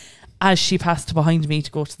O'Callaghan as she passed behind me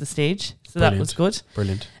to go to the stage. So Brilliant. That was good.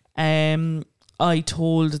 Brilliant. I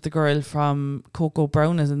told the girl from Coco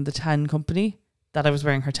Brown, as in the tan company, that I was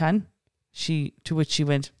wearing her tan. To which she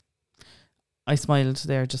went, I smiled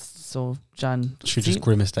there just so John... She just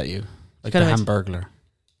grimaced at you. Like the Hamburglar.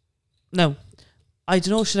 No. I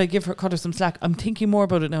don't know, should I cut her some slack? I'm thinking more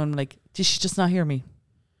about it now. I'm like, did she just not hear me?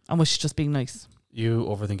 And was she just being nice? You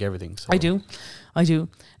overthink everything. So. I do.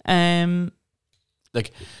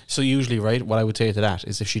 So usually, right, what I would say to that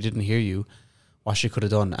is if she didn't hear you, what she could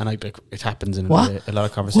have done, and it happens in a lot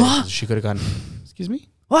of conversations, what? She could have gone, excuse me?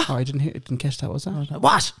 What? Oh, I didn't catch that, was that?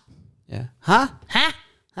 What? Yeah. Huh?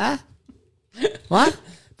 What?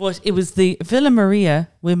 But it was the Villa Maria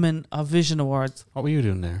Women of Vision Awards. What were you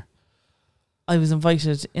doing there? I was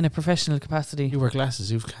invited in a professional capacity. You wear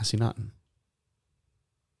glasses, you've classy nothing.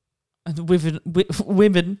 And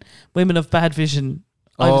women of bad vision.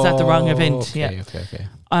 I was at the wrong event. Okay, yeah. Okay.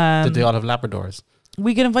 Did they all have Labradors?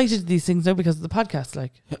 We get invited to these things now because of the podcast.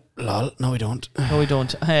 Like, lol. No, we don't. No, we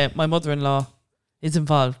don't. My mother-in-law is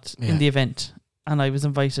involved in the event, and I was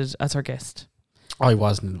invited as her guest. I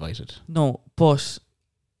wasn't invited. No, but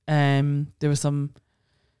there were some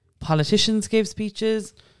politicians gave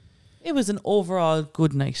speeches. It was an overall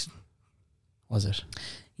good night. Was it?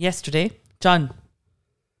 Yesterday, John.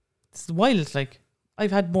 It's wild. Like,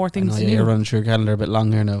 I've had more things to do. You're running through your calendar a bit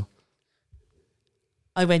long here now.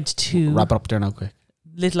 I went to... Wrap it up there now quick.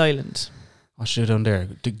 Little Island. What should you do down there?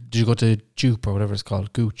 Did you go to Jupe or whatever it's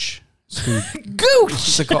called? Gooch. Gooch!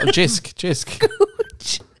 What's it called? Jisk.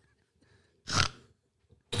 Gooch.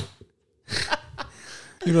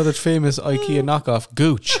 You know that famous IKEA knockoff,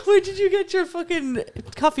 Gooch. Where did you get your fucking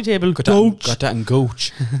coffee table? Got that in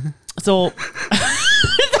Gooch. So,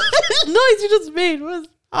 the noise you just made was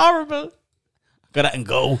horrible. Got that in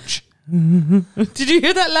Gooch. Did you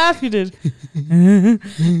hear that laugh you did?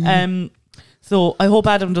 So I hope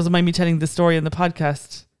Adam doesn't mind me telling this story in the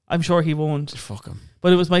podcast. I'm sure he won't. Fuck him.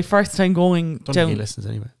 But it was my first time going Don't down. think he listens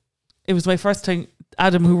anyway. It was my first time.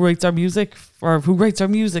 Adam, who writes our music,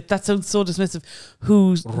 that sounds so dismissive.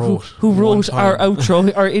 Who wrote our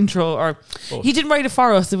outro, our intro, he didn't write it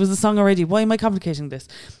for us. It was a song already. Why am I complicating this?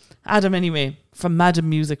 Adam, anyway, from Madam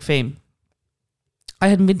Music fame. I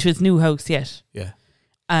hadn't been to his new house yet. Yeah.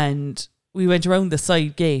 And we went around the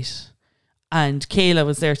side gate, and Kayla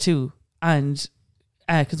was there too, and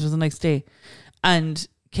because it was a nice day, and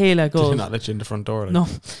Kayla goes, "Did he not let you in the front door?" Like? No,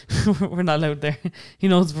 we're not allowed there. He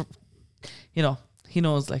knows,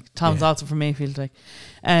 like Tom's also from Mayfield, like,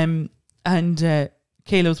 and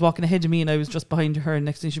Kayla was walking ahead of me, and I was just behind her, and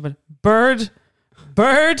next thing she went, bird,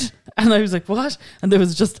 and I was like, what? And there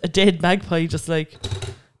was just a dead magpie just like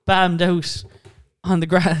bammed out on the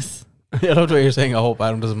grass. I love what you're saying. I hope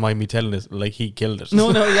Adam doesn't mind me telling this. Like he killed it.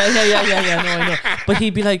 No, yeah. No, I know. But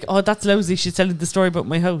he'd be like, "Oh, that's lousy. She's telling the story about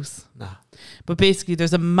my house." Nah. But basically,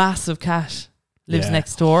 there's a massive cat lives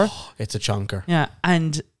next door. It's a chonker. Yeah,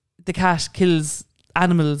 and the cat kills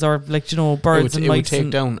animals or birds and mice. It would take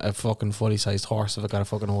down a fucking fully sized horse if it got a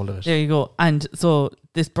fucking hold of it. There you go. And so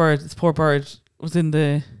this poor bird, was in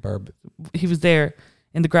the burb. He was there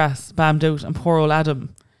in the grass, bammed out, and poor old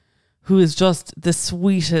Adam, who is just the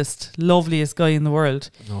sweetest, loveliest guy in the world.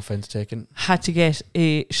 No offense taken. Had to get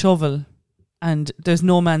a shovel, and there's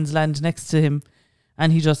no man's land next to him,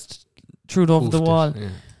 and he just threw it over the wall. Yeah.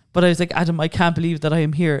 But I was like, Adam, I can't believe that I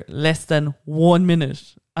am here less than 1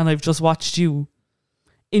 minute, and I've just watched you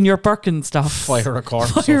in your Birkenstocks fire a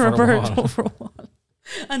corpse, fire a bird over a wall.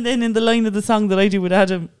 And then in the line of the song that I do with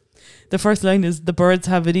Adam, the first line is, "The birds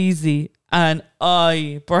have it easy." And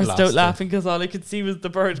I burst out laughing because all I could see was the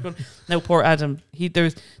bird going. Now, poor Adam.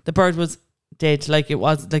 The bird was dead. Like it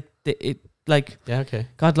was yeah, okay.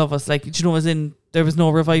 God love us. Like, as in there was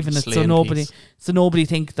no reviving it, so nobody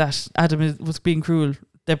think that Adam was being cruel.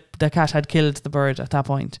 The cat had killed the bird at that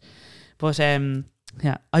point. But Adam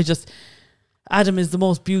is the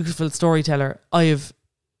most beautiful storyteller I have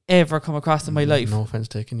ever come across in my life. No offense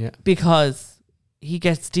taken, yeah. Because he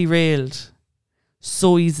gets derailed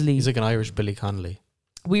so easily. He's like an Irish Billy Connolly.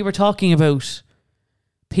 We were talking about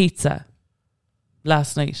pizza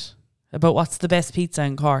last night. about what's the best pizza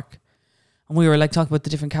in Cork. And we were like talking about the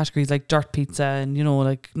different categories, like dirt pizza and, you know,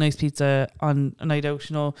 like nice pizza on a night out,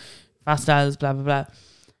 you know, fast als, blah, blah, blah.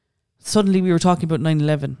 Suddenly we were talking about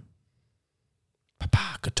 9/11.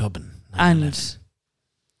 Papa Gotubin. And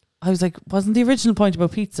I was like, wasn't the original point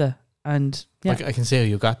about pizza? And yeah. I can see how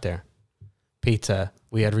you got there. Pizza.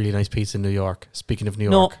 We had really nice pizza in New York. Speaking of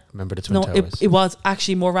New York, remember the Twin Towers? It was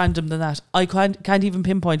actually more random than that. I can't even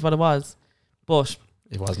pinpoint what it was. But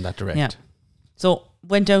it wasn't that direct. Yeah. So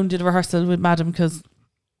went down, did a rehearsal with Madam because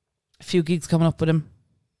a few gigs coming up with him.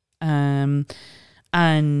 And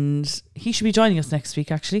he should be joining us next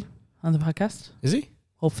week actually on the podcast. Is he?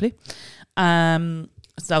 Hopefully.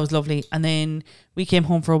 So that was lovely. And then we came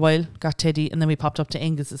home for a while, got Teddy, and then we popped up to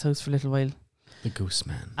Angus's house for a little while. The Goose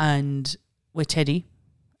Man. And with Teddy,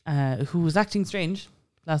 who was acting strange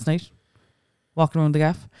last night, walking around the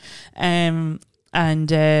gaff. And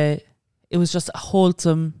it was just a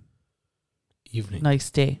wholesome evening. Nice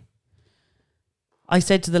day. I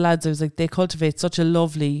said to the lads, I was like, they cultivate such a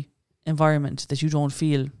lovely environment that you don't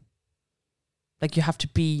feel like you have to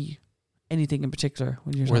be anything in particular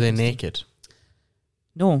when you're. Were they naked?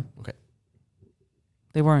 No. Okay.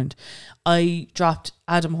 They weren't. I dropped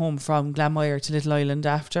Adam home from Glanmire to Little Island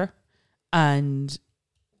after, and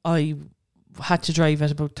I had to drive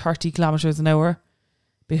at about 30 kilometres an hour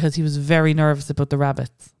because he was very nervous about the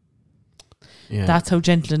rabbits. Yeah. That's how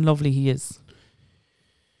gentle and lovely he is.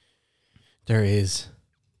 There is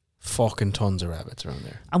fucking tons of rabbits around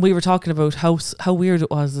there. And we were talking about how weird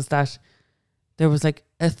it was is that there was like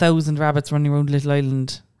 1,000 rabbits running around Little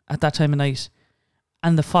Island at that time of night.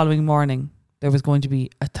 And the following morning, there was going to be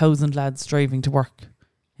 1,000 lads driving to work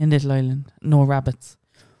in Little Island. No rabbits.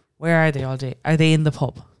 Where are they all day? Are they in the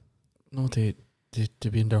pub? No, they'd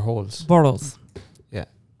be in their holes. Burrows. Yeah.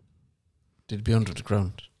 They'd be under the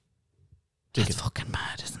ground. That's fucking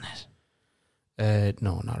mad, isn't it?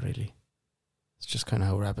 No, not really. It's just kind of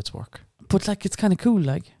how rabbits work. But like, it's kind of cool,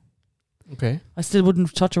 like. Okay. I still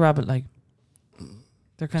wouldn't touch a rabbit, like.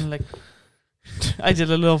 They're kind of like... I did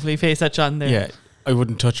a lovely face at John there. Yeah, I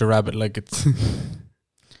wouldn't touch a rabbit like it's...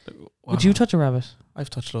 Would you touch a rabbit? I've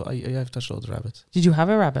touched loads of rabbits. Did you have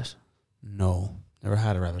a rabbit? No, never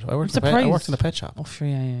had a rabbit. I worked in a pet shop. Oh, sure,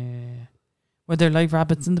 yeah. Were there live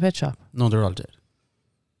rabbits in the pet shop? No, they're all dead.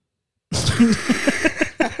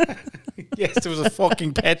 Yes, there was a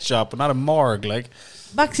fucking pet shop, but not a morgue. Like,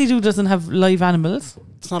 Maxi Doo doesn't have live animals.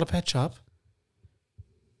 It's not a pet shop.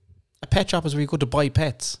 A pet shop is where you go to buy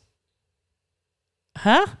pets.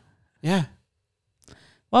 Huh? Yeah.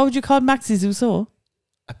 What would you call Maxi Zoo so?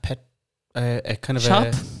 A pet, a kind of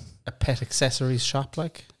shop? a pet accessories shop.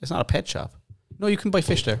 Like, it's not a pet shop. No, you can buy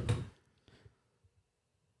fish there.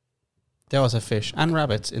 They always have fish and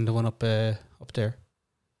rabbits in the one up there.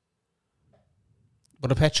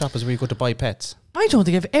 But a pet shop is where you go to buy pets. I don't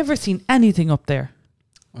think I've ever seen anything up there.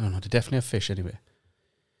 I don't know. They definitely have fish anyway.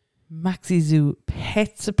 Maxi Zoo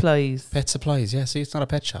pet supplies. Pet supplies, yeah. See, it's not a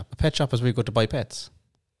pet shop. A pet shop is where you go to buy pets.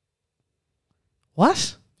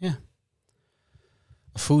 What? Yeah.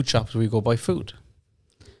 A food shop is where you go buy food.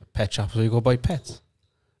 A pet shop is where you go buy pets.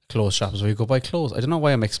 A clothes shop is where you go buy clothes. I don't know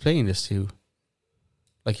why I'm explaining this to you.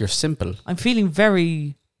 Like, you're simple. I'm feeling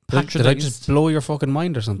very patronized. Did I just blow your fucking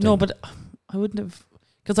mind or something? No, but I wouldn't have...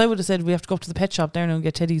 Because I would have said we have to go up to the pet shop there now and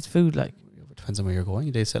get Teddy's food, like. It depends on where you're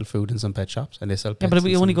going. They sell food in some pet shops and they sell pets. Yeah, but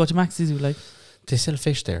we only go to Maxi Zoo, like. They sell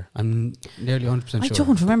fish there. I'm nearly 100% sure. I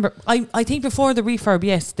don't remember. I think before the refurb,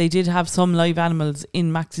 yes, they did have some live animals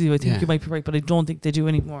in Maxi Zoo. I think you might be right, but I don't think they do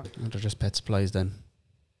anymore. They're just pet supplies then.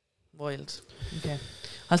 Wild. Okay.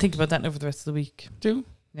 I'll think about that over the rest of the week. Do?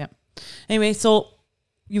 Yeah. Anyway, so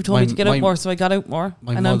you told me to get out more, so I got out more.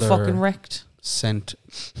 And I'm fucking wrecked. Sent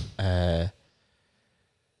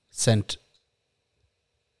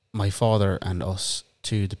my father and us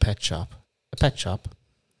to the pet shop. A pet shop.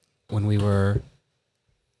 When we were,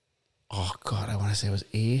 oh God, I want to say it was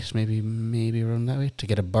 8, maybe around that way, to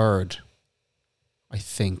get a bird. I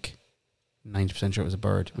think 90% sure it was a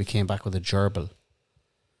bird. We came back with a gerbil.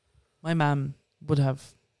 My mum would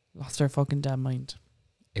have lost her fucking damn mind.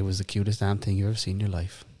 It was the cutest damn thing you've ever seen in your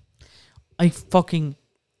life. I fucking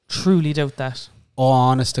truly doubt that. Oh,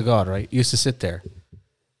 honest to God, right? Used to sit there.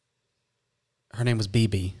 Her name was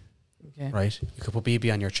BB. Okay. Right? You could put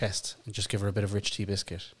BB on your chest and just give her a bit of rich tea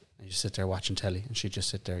biscuit. And you sit there watching telly and she'd just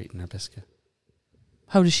sit there eating her biscuit.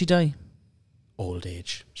 How did she die? Old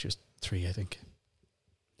age. She was 3, I think.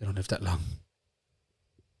 They don't live that long.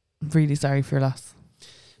 I'm really sorry for your loss.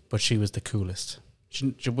 But she was the coolest.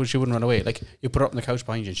 She wouldn't run away. Like, you put her up on the couch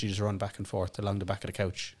behind you and she just run back and forth along the back of the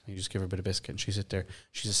couch. And you just give her a bit of biscuit and she sit there.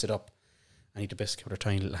 She just sit up and eat the biscuit with her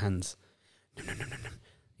tiny little hands. Nom, nom, nom, nom, nom.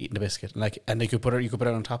 eating the biscuit. And you could put it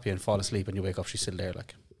on top of you and fall asleep, and you wake up, she's still there.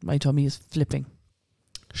 Like, My tummy is flipping.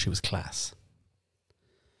 she was class.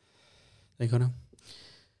 There you go now.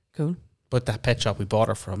 Cool. But that pet shop we bought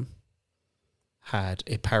her from had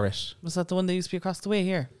a parrot, Was that the one that used to be across the way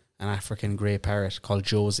here? an African grey parrot called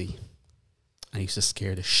Josie, and he used to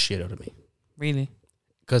scare the shit out of me Really?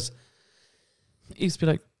 because It used to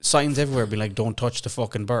be like, signs everywhere be like, "Don't touch the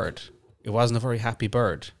fucking bird." It wasn't a very happy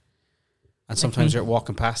bird, and sometimes me. you're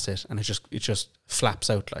walking past it, and it just flaps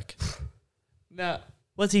out like no.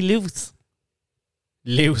 Was he loose?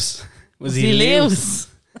 loose. Was he loose?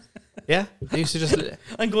 Yeah, they used to just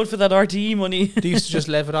I'm going for that RTE money. they used to just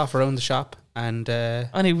leave it off around the shop, and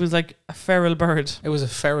And he was like a feral bird. it was a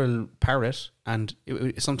feral parrot, and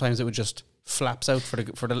sometimes it would just flaps out for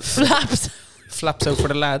the Flaps. flaps out for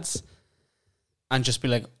the lads, and just be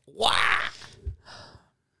like wah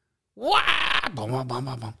wah bum, bum, bum,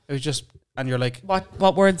 bum, bum. It was just, and you're like,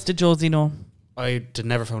 What words did Josie know? I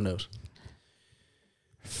never found out.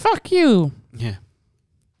 Fuck you. Yeah.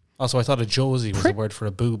 Also, I thought a Josie was a word for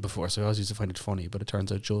a boob before, so I always used to find it funny, but it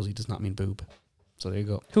turns out Josie does not mean boob. So there you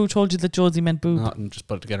go. Who told you that Josie meant boob? Nothing, just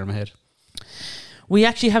put it together in my head. We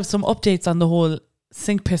actually have some updates on the whole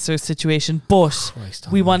sink pisser situation, but Christ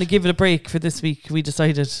we want to almighty. give it a break for this week. We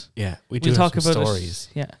decided Yeah, we do we'll have talk some about stories.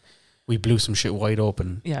 it. Yeah, We blew some shit wide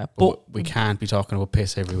open. yeah. But we can't be talking about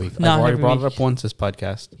piss every week. Not I've already every brought week. it up once this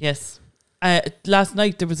podcast. Yes. Last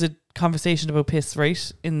night there was a conversation about piss,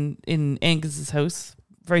 right, in Angus's house,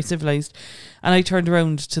 very civilized, and I turned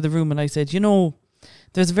around to the room and I said,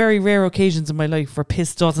 there's very rare occasions in my life where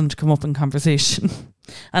piss doesn't come up in conversation,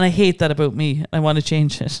 and I hate that about me. I want to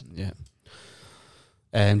change it. Yeah.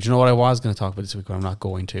 Do you know what I was going to talk about this week, but I'm not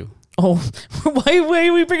going to? Oh, why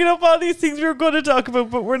are we bringing up all these things we were going to talk about,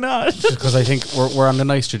 but we're not? Because I think we're on a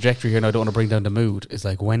nice trajectory here, and I don't want to bring down the mood. It's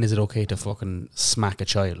like, when is it okay to fucking smack a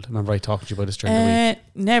child? Remember I talked to you about this during the week?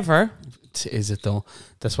 Never. Is it though?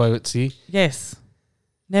 That's why, see? Yes.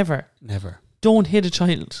 Never. Never. Don't hit a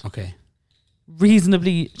child. Okay.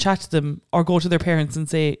 Reasonably chat to them or go to their parents and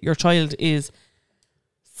say, your child is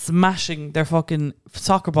smashing their fucking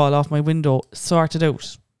soccer ball off my window. Sort it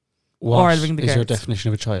out. What Or I'll ring the is your guards. definition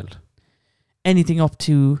of a child? Anything up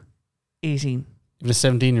to 18. Even a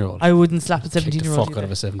 17-year-old? I wouldn't slap a Kick the 17-year-old. fuck out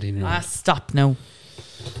of a 17-year-old. Stop now.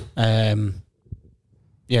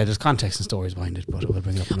 Yeah, there's context and stories behind it, but we'll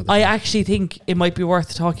bring it up another I time. actually think it might be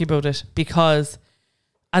worth talking about it because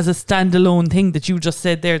as a standalone thing that you just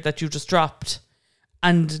said there, that you just dropped,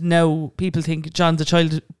 and now people think John's a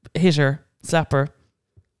child hitter, slapper.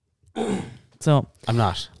 So I'm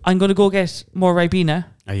not. I'm going to go get more Ribena.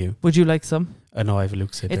 Are you? Would you like some? I know I have a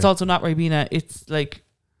look. It's also not Ribena. It's like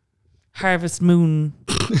Harvest Moon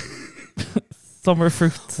summer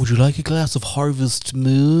fruits Would you like a glass of Harvest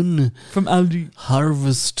Moon? from Aldi.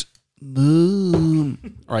 Harvest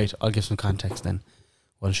Moon. Right, I'll give some context then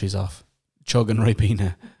while she's off chugging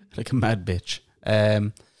Ribena like a mad bitch.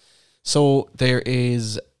 So there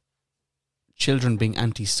is children being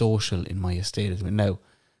antisocial in my estate. Now,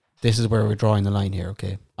 this is where we're drawing the line here,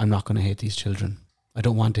 okay? I'm not going to hate these children. I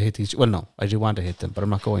don't want to hate these. Well, no, I do want to hate them, but I'm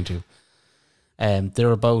not going to.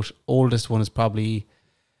 They're about, oldest one is probably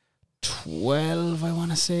 12, I want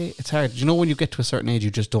to say. It's hard. You know, when you get to a certain age, you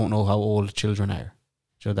just don't know how old children are.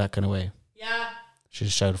 Do you know, that kind of way? Yeah. She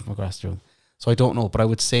just shouted from across the room. So I don't know, but I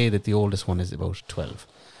would say that the oldest one is about 12.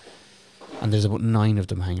 And there's about 9 of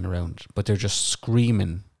them hanging around. But they're just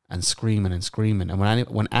screaming and screaming and screaming. And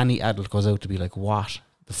when any adult goes out to be like, what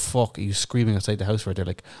the fuck are you screaming outside the house for? They're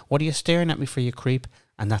like, what are you staring at me for, you creep?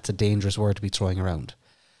 And that's a dangerous word to be throwing around.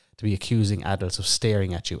 To be accusing adults of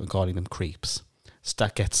staring at you and calling them creeps. So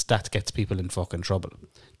that gets people in fucking trouble.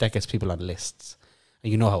 That gets people on lists.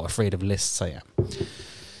 And you know how afraid of lists I am.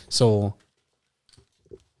 So,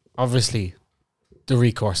 obviously, the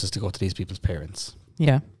recourse is to go to these people's parents.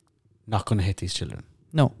 Yeah. Not going to hit these children.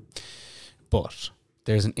 No. But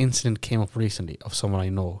there's an incident came up recently of someone I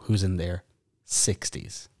know who's in their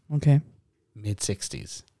 60s. Okay.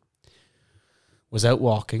 Mid-60s. Was out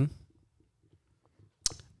walking.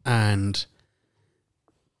 And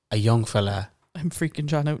a young fella... I'm freaking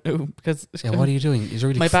John out now because Yeah, what are you doing? He's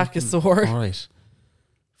really my back is sore. All right.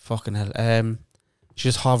 Fucking hell.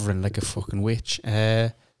 She's just hovering like a fucking witch.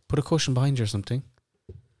 Put a cushion behind you or something.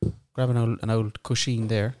 Grab an old cushion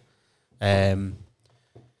there.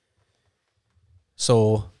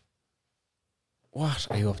 So, what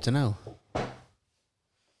are you up to now?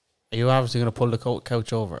 Are you obviously going to pull the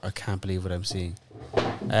couch over? I can't believe what I'm seeing.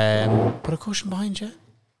 Put a cushion behind you.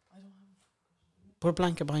 Put a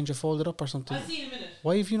blanket behind you, fold it up or something. I'll see you in a minute.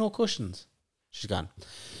 Why have you no cushions? She's gone.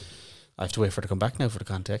 I have to wait for her to come back now for the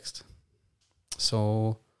context.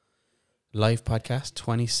 So, live podcast,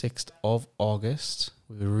 26th of August.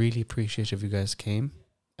 We would really appreciate if you guys came.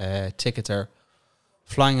 Tickets are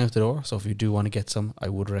flying out the door, so if you do want to get some, I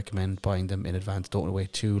would recommend buying them in advance. Don't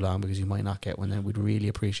wait too long because you might not get one. Then we'd really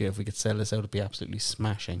appreciate if we could sell this out. It'd be absolutely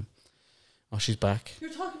smashing. Oh, she's back.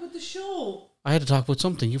 You're talking about the show. I had to talk about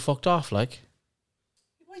something. You fucked off, like.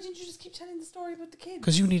 Why didn't you just keep telling the story about the kids?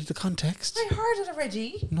 Because you needed the context. I heard it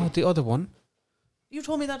already. No, the other one. You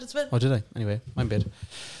told me that as well. Oh, did I? Anyway, my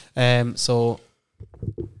bad. So,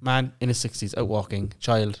 man in his 60s, out walking,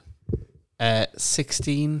 child,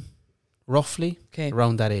 16, roughly,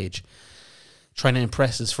 around that age, trying to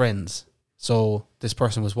impress his friends. So, this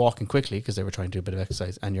person was walking quickly because they were trying to do a bit of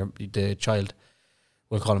exercise, and the child,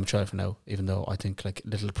 we'll call him a child for now, even though I think like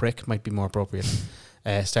little prick might be more appropriate,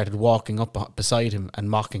 started walking up beside him and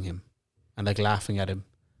mocking him and like laughing at him,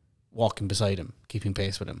 walking beside him, keeping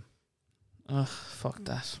pace with him. Ugh, fuck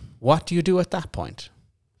that. What do you do at that point?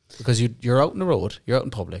 Because you're out on the road, you're out in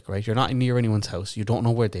public, right? You're not near anyone's house. You don't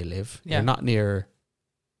know where they live. Yeah. You're not near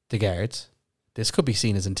the guards. This could be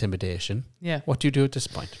seen as intimidation. Yeah. What do you do at this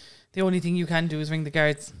point? The only thing you can do is ring the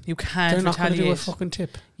guards. You can't They're not going to do a retaliate. fucking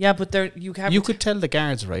tip. Yeah, but you can't. You could tell the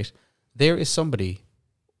guards, right? There is somebody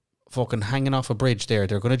fucking hanging off a bridge there.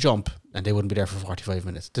 They're going to jump and they wouldn't be there for 45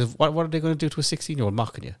 minutes. What are they going to do to a 16-year-old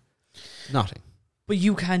mocking you? Nothing. But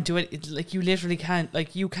you can't do it. Like, you literally can't.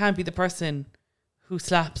 Like, you can't be the person who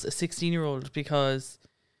slaps a 16-year-old because,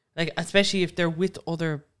 like, especially if they're with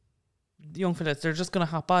other young fellas, they're just going to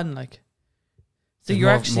hop on, like. So There's you're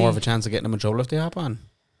more, actually more of a chance of getting them in trouble if they hop on.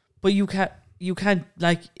 But you can't,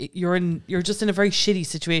 like, you're just in a very shitty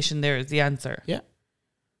situation there is the answer. Yeah.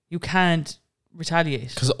 You can't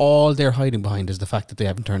retaliate. Because all they're hiding behind is the fact that they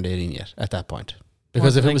haven't turned 18 yet at that point.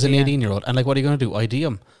 Because if it was an 18-year-old, and like, what are you going to do? ID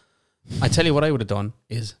him? I tell you what I would have done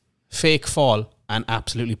is fake fall and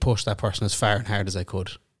absolutely push that person as far and hard as I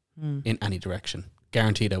could in any direction.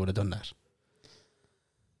 Guaranteed I would have done that.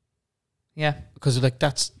 Yeah. Because like,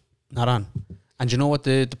 that's not on. And you know what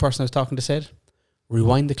the person I was talking to said?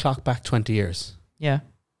 Rewind the clock back 20 years. Yeah.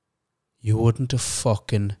 You wouldn't have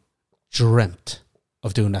fucking dreamt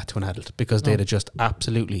of doing that to an adult because they'd have just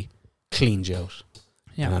absolutely cleaned you out.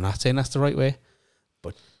 Yeah. And I'm not saying that's the right way,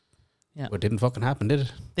 but it didn't fucking happen, did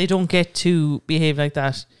it? They don't get to behave like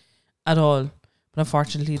that at all. But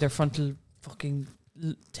unfortunately, their frontal fucking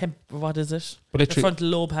what is it? Their frontal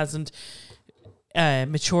lobe hasn't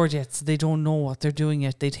matured yet, so they don't know what they're doing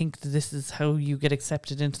yet. They think that this is how you get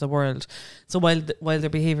accepted into the world. So while their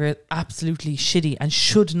behaviour is absolutely shitty and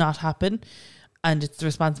should not happen, and it's the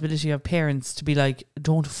responsibility of parents to be like,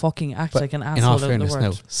 don't fucking act like an asshole. In all fairness,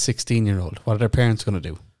 now 16-year-old, what are their parents going to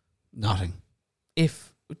do? Nothing.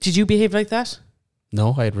 Did you behave like that?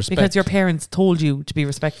 No, I had respect. Because your parents told you to be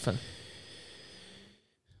respectful.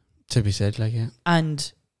 To be said, like, yeah.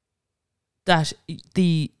 And that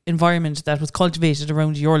the environment that was cultivated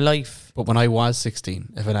around your life. But when I was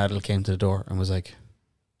 16, if an adult came to the door and was like,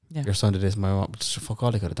 your son did this, my mom, fuck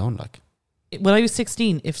all they could have done, like. When I was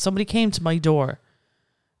 16, if somebody came to my door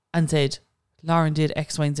and said, Lauren did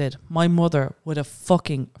X, Y, and Z, my mother would have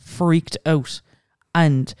fucking freaked out.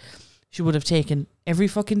 And she would have taken every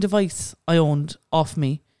fucking device I owned off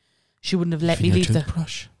me. She wouldn't have let me leave the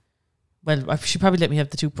toothbrush. Well, she probably let me have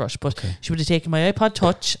the toothbrush, but she would have taken my iPod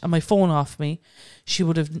Touch and my phone off me. She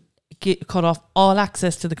would have cut off all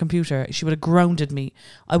access to the computer. She would have grounded me.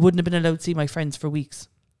 I wouldn't have been allowed to see my friends for weeks.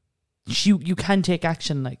 You can take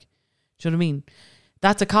action, like. Do you know what I mean?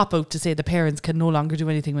 That's a cop-out to say the parents can no longer do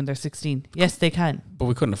anything when they're 16. Yes, they can. But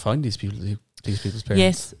we couldn't have found these people's parents.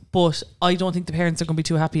 Yes, but I don't think the parents are going to be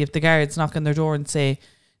too happy if the guards knock on their door and say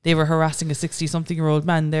they were harassing a 60-something-year-old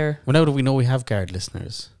man there. Well, now that we know we have guard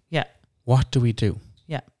listeners. Yeah. What do we do?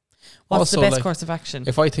 Yeah. What's also the best course of action?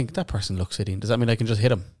 If I think that person looks 18, does that mean I can just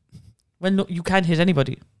hit him? Well, no, you can't hit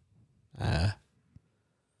anybody. But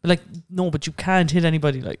you can't hit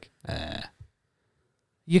anybody, like.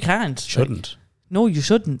 You can't. Shouldn't. Like, no, you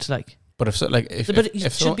shouldn't, like. But if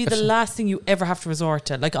it should be the last thing you ever have to resort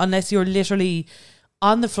to, like, unless you're literally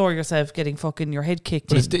on the floor yourself getting fucking your head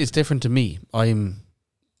kicked in. But it's different to me. I'm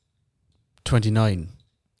 29.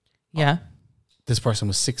 Yeah. This person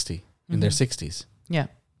was 60 in their 60s. Yeah.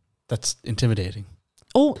 That's intimidating.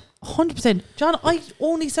 Oh, 100%. John, I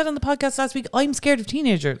only said on the podcast last week, I'm scared of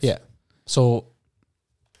teenagers. Yeah. So,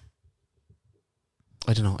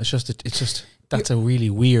 I don't know. It's just that's a really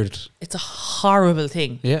weird. It's a horrible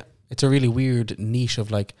thing. Yeah. It's a really weird niche of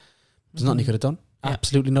like, there's nothing you could have done. Yeah.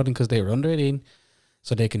 Absolutely nothing because they were under 18.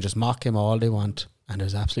 So they can just mock him all they want. And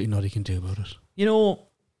there's absolutely nothing you can do about it. You know,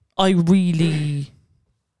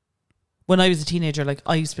 when I was a teenager, like,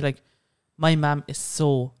 I used to be like, my mum is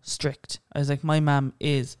so strict. I was like, my mum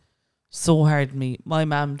is so hard on me. My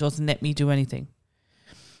mum doesn't let me do anything.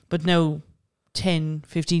 But now, 10,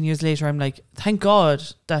 15 years later, I'm like, thank God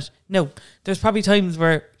that... No, there's probably times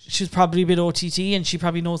where she's probably a bit OTT and she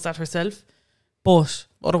probably knows that herself. But...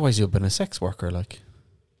 Otherwise you've been a sex worker, like.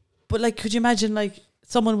 But, like, could you imagine, like,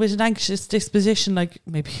 someone with an anxious disposition, like,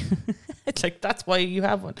 maybe... it's like, that's why you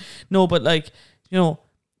have one. No, but, like, you know,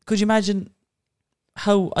 could you imagine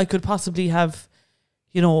how I could possibly have,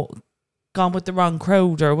 you know, gone with the wrong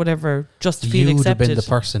crowd or whatever just to feel You'd accepted? have been the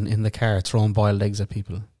person in the car throwing boiled eggs at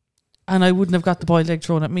people. And I wouldn't have got the boiled egg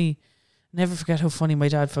thrown at me. Never forget how funny my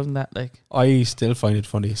dad found that. Like, I still find it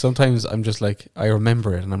funny. Sometimes I'm just like, I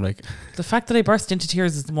remember it and I'm like... the fact that I burst into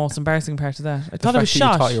tears is the most embarrassing part of that. I thought I was You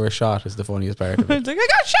shot. thought you were shot is the funniest part of I it. was like, I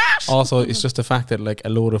got shot! Also, it's just the fact that like a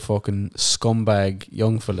load of fucking scumbag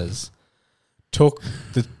young fellas took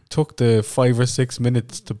the 5 or 6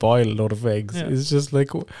 minutes to boil a load of eggs. Yeah. It's just like,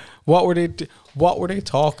 what were they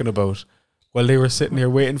talking about? Well, they were sitting here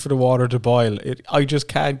waiting for the water to boil. I just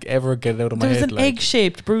can't ever get it out of my There was head. an like,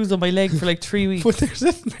 egg-shaped bruise on my leg for like 3 weeks. but they're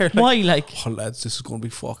sitting there like, Why, like? oh lads, this is going to be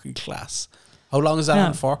fucking class. How long is that Yeah.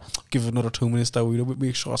 on for? Give it another 2 minutes though. We'll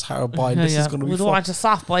make sure it's hard boiled. This is going to be We don't fucking... want a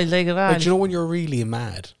soft boiled egg at all. Like, do you know when you're really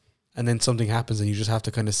mad and then something happens and you just have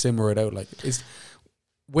to kind of simmer it out? Like, it's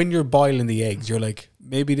when you're boiling the eggs, you're like,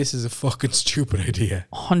 maybe this is a fucking stupid idea.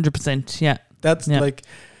 100%, yeah. That's Yeah. like,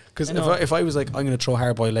 because if I was like, I'm going to throw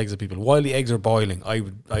hard boiled eggs at people while the eggs are boiling,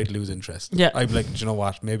 I'd lose interest. Yeah. I'd be like, do you know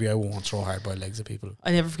what? Maybe I won't throw hard boiled eggs at people.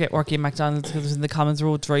 I never forget working at McDonald's because it was in the Commons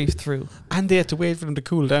Road drive-through. And they had to wait for them to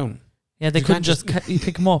cool down. Yeah, they You couldn't can't just you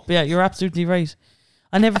pick them up. Yeah, you're absolutely right.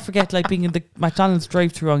 I never forget like being in the McDonald's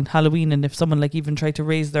drive-through on Halloween, and if someone like even tried to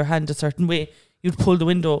raise their hand a certain way, you'd pull the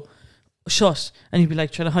window shut and you'd be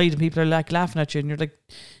like trying to hide, and people are like laughing at you, and you're like,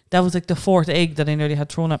 that was like the 4th egg that I nearly had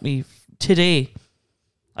thrown at me today.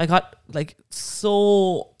 I got like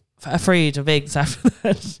so afraid of eggs after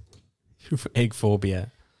that. Egg phobia.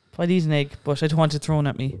 I'd eat an egg, but I don't want it thrown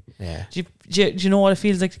at me. Yeah. Do you know what it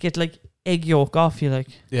feels like to get like egg yolk off you? Like,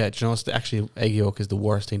 Yeah, do you know, actually egg yolk is the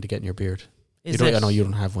worst thing to get in your beard. is I it know you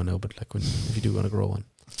don't have one now, but like if you do want to grow one.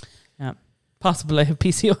 possible? I have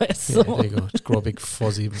PCOS. Yeah, So. there you go. Just grow a big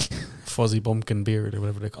fuzzy bumpkin beard or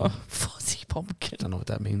whatever they call it. Fuzzy pumpkin. I don't know what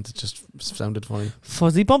that means. It just sounded funny.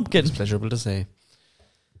 Fuzzy pumpkin. It's pleasurable to say.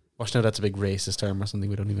 Watch now, that's a big racist term or something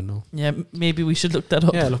we don't even know. Yeah, maybe we should look that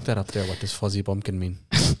up. Yeah, look that up there. What does fuzzy bumpkin mean?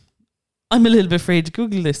 I'm a little bit afraid to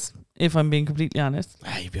Google this, if I'm being completely honest.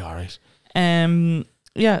 You'd be alright.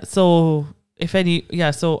 Yeah, so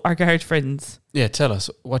so our guard friends. Yeah, tell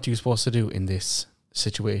us, what are you supposed to do in this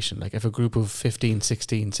situation? Like, if a group of 15,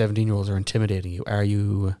 16, 17-year-olds are intimidating you, are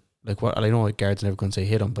you, like, what? I know guards never going to say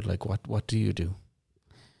hit them, but, like, what do you do?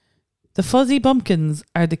 The fuzzy bumpkins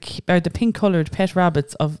are the pink-coloured pet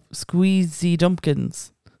rabbits of Squeezy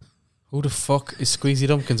Dumpkins. Who the fuck is Squeezy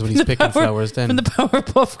Dumpkins when he's picking flowers then? From the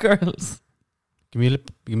Powerpuff Girls.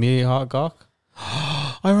 Give me a hot gawk.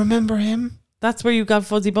 I remember him. That's where you got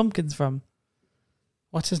fuzzy bumpkins from.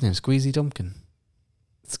 What's his name? Squeezy Dumpkin.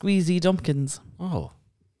 Squeezy Dumpkins. Oh,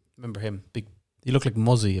 remember him? Big. He looked like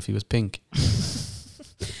Muzzy if he was pink.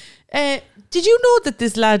 Did you know that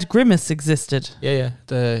this lad Grimace existed? Yeah.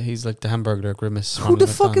 He's like the Hamburglar Grimace. Who the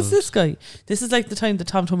fuck is this guy? This is like the time that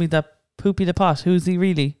Tom told me that Poopy the Pot. Who's he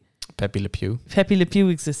really? Pepe Le Pew. Pepe Le Pew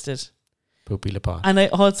existed. Poopy Le Pot. And I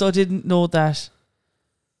also didn't know that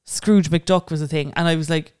Scrooge McDuck was a thing. And I was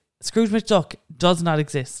like, Scrooge McDuck does not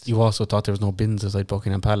exist. You also thought there was no bins outside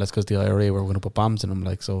Buckingham Palace because the IRA were going to put bombs in them,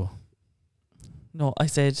 like, so. No, I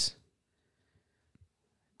said,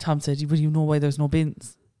 Tom said, well, you know why there's no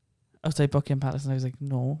bins outside Buckingham Palace? And I was like,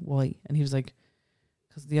 no, why? And he was like,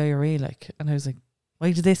 because the IRA, like. And I was like,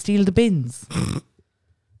 why did they steal the bins?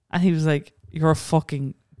 And he was like, you're a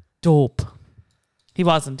fucking dope. He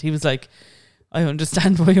wasn't. He was like, I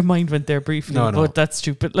understand why your mind went there briefly, but that's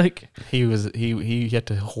stupid. Like, he had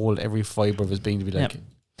to hold every fibre of his being to be like,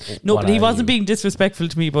 no, but he wasn't being disrespectful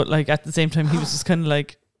to me, but like at the same time he was just kind of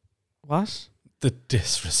like, what? The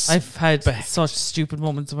disrespect. I've had such stupid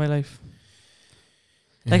moments in my life.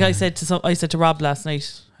 Yeah. Like I said to Rob last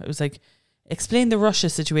night, I was like, explain the Russia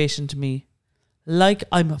situation to me like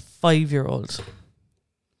I'm a 5-year-old.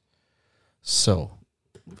 So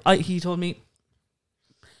he told me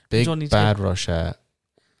big bad Russia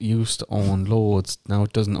used to own loads. Now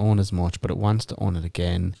it doesn't own as much, but it wants to own it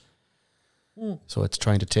again. So it's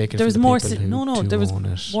trying to take it. There was from more. The people There was own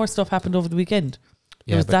it. more stuff happened over the weekend.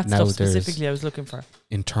 There was that stuff specifically I was looking for.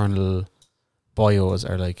 Internal bios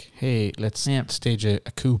are like, hey, let's stage a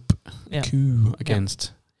coup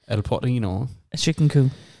against El Potino. A chicken coup.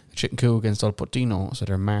 A chicken coup against El Potino. So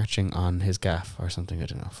they're marching on his gaff or something. I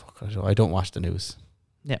don't know. I don't watch the news.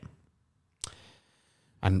 Yeah.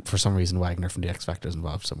 And for some reason, Wagner from the X Factor is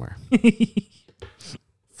involved somewhere.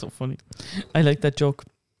 So funny. I like that joke.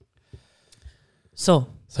 So,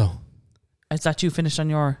 is that you finished on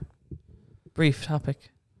your brief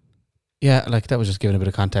topic? Yeah, like that was just giving a bit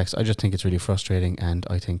of context. I just think it's really frustrating, and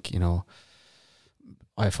I think, you know,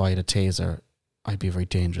 if I had a taser, I'd be a very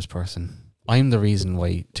dangerous person. I'm the reason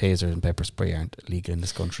why taser and pepper spray aren't legal in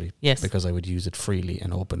this country. Yes. Because I would use it freely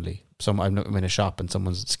and openly. I'm in a shop and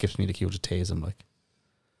someone skips me the queue to tase them, like.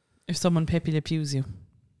 If someone Pepe Le Pews you.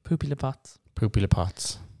 Poopy Le Pots. Poopy Le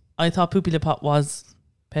Pots. I thought Poopy Le Pot was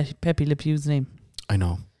Pepe Le Pew's name. I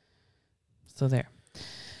know. So there.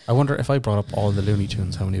 I wonder if I brought up all the Looney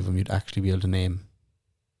Tunes, how many of them you'd actually be able to name.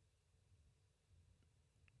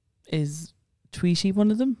 Is Tweety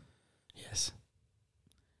one of them? Yes.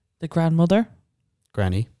 The grandmother?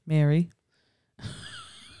 Granny. Mary.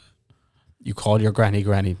 You call your granny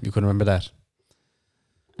Granny. You couldn't remember that.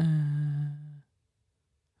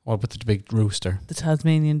 What about the big rooster? The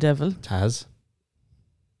Tasmanian Devil. Taz.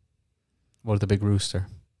 What about the big rooster?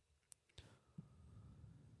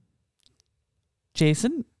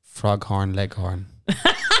 Jason. Froghorn Leghorn.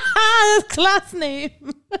 That's class name.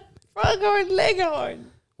 Froghorn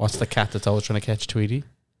Leghorn. What's the cat that's always trying to catch Tweety?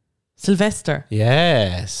 Sylvester.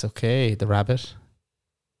 Yes. Okay. The rabbit.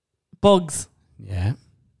 Bugs. Yeah.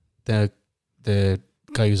 The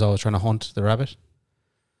guy who's always trying to hunt the rabbit.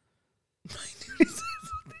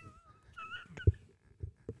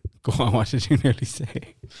 Go on, what did you nearly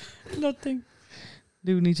say? Nothing.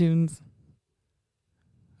 Looney Tunes.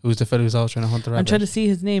 Who's the fellow who's always trying to hunt the rabbit? I'm trying to see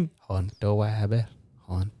his name. Hunt the rabbit.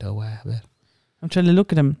 Hunt the rabbit. I'm trying to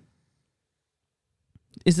look at him.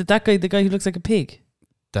 Is it that guy, the guy who looks like a pig?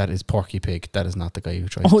 That is Porky Pig. That is not the guy who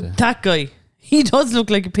tries Oh, to... that guy. He does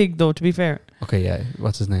look like a pig, though, to be fair. Okay, yeah.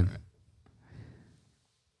 What's his name?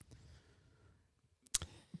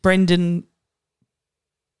 Brendan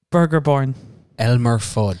Burgerborn. Elmer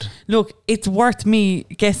Fudd. Look, it's worth me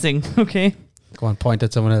guessing, okay? Go on, point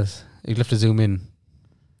at someone else. You'll have to zoom in.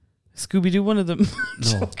 Scooby-Doo, one of them.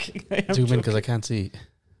 No. Joking, Zoom in because I can't see.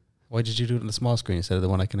 Why did you do it on the small screen instead of the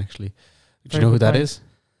one I can actually... Do you Very know who good that point. is?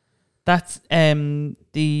 That's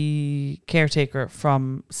the caretaker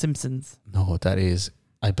from Simpsons. No, that is,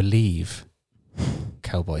 I believe,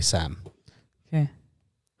 Cowboy Sam. Okay.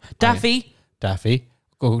 Daffy. Daffy.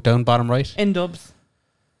 Go down bottom right. N-dubs.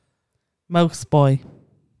 Mouse Boy.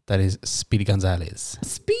 That is Speedy Gonzales.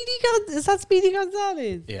 Is that Speedy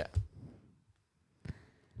Gonzales? Yeah.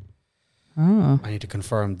 Oh. I need to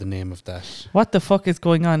confirm the name of that. What the fuck is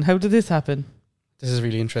going on? How did this happen? This is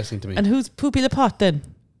really interesting to me. And who's Poopy the Pot then?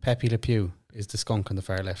 Pepe Le Pew is the skunk on the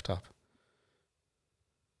far left top.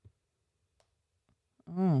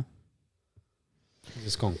 Oh. He's a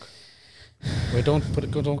skunk. Wait, don't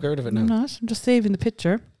get rid of it I'm now. not. I'm just saving the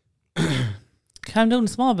picture. Calm down a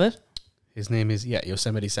small bit. His name is,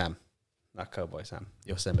 Yosemite Sam. Not Cowboy Sam.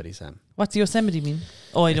 Yosemite Sam. What's Yosemite mean?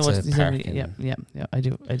 Oh, I know It's what a Yosemite. park in- Yeah. I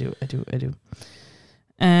do.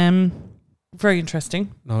 Very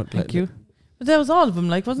interesting. No, Thank you. But that was all of them,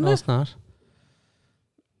 like, wasn't No, it? it's not.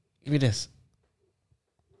 Give me this.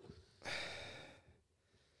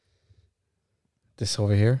 This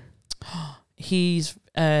over here. He's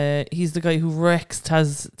the guy who wrecks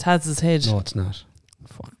Taz's head. No, it's not.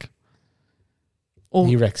 Fuck. Oh.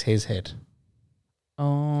 He wrecks his head.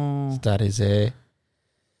 Oh. That is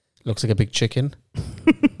looks like a big chicken. It's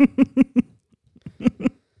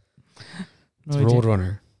No idea.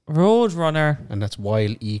 Roadrunner. Roadrunner. And that's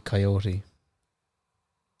Wile E. Coyote.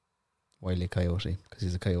 Wile E. Coyote. Because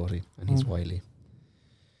he's a coyote and he's wily.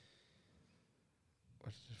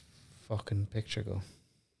 Where did the fucking picture go?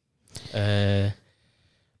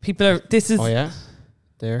 People are. This is Oh yeah?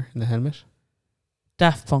 There in the helmet.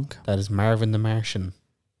 Daft Punk. That is Marvin the Martian.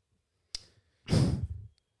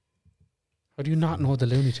 How do you not know the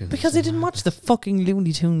Looney Tunes? Because I didn't watch the fucking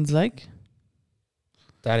Looney Tunes, like.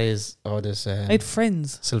 That is, there's I had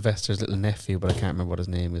friends. Sylvester's little nephew, but I can't remember what his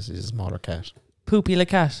name is. He's a smaller cat. Poopy Le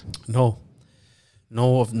Cat. No.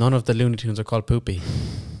 None of the Looney Tunes are called Poopy.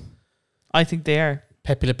 I think they are.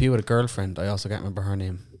 Pepe Le Pew had a girlfriend. I also can't remember her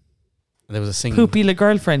name. And there was a singing. Poopy Le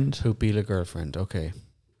Girlfriend. Poopy Le Girlfriend, okay.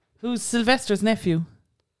 Who's Sylvester's nephew?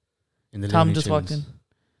 In the Tom Looney just Tunes. walked in.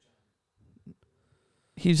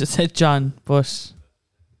 He just said John, but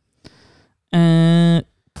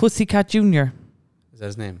Pussycat Jr., Is that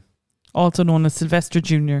his name? also known as Sylvester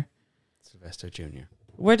Jr. Sylvester Jr.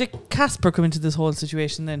 Where did Casper come into this whole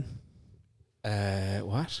situation then?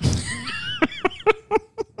 What?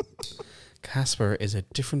 Casper is a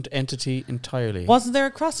different entity entirely. Wasn't there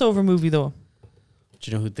a crossover movie though?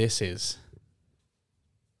 Do you know who this is?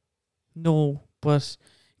 No, but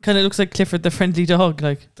Kind of looks like Clifford the Friendly Dog.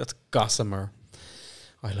 Like That's Gossamer.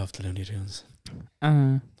 I love the Looney Tunes.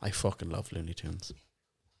 I fucking love Looney Tunes.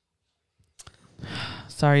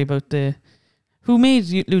 Sorry about the... Who made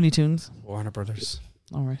Looney Tunes? Warner Brothers.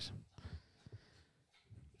 All right.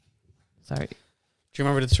 Sorry. Do you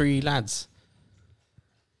remember the three lads?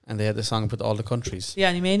 And they had the song with all the countries. The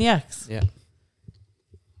Animaniacs. Yeah.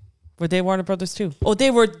 Were they Warner Brothers too? Oh, they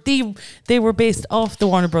were based off the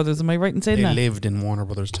Warner Brothers. Am I right in saying They that? lived in Warner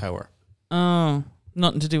Brothers Tower. Oh,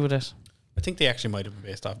 nothing to do with it. I think they actually might have been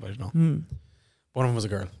based off, but I don't know. Hmm. One of them was a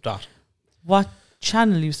girl. Dot. What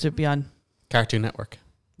channel used to be on? Cartoon Network.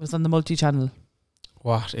 It was on the multi-channel.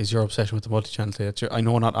 What is your obsession with the multi-channel thing? I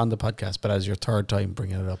know not on the podcast, but as your third time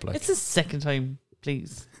bringing it up. Like, It's the second time,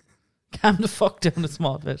 please. Calm the fuck down a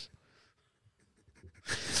small bit.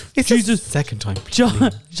 it's Jesus. the second time.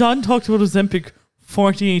 John talked about Ozempic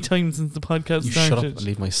 48 times since the podcast You started. shut up and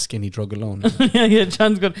leave my skinny drug alone. yeah,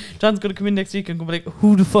 John's gonna come in next week and go like,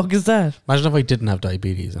 who the fuck is that? Imagine if I didn't have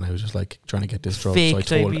diabetes and I was just like trying to get this drug. Fake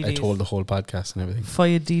So I diabetes. told the whole podcast and everything.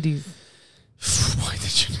 Fire DDs. Why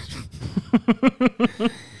did you?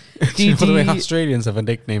 Do you know the way Australians have a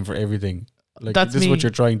nickname for everything? Like, That's this is me. what you're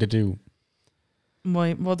trying to do.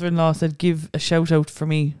 My mother-in-law said, give a shout out for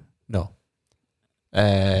me. No.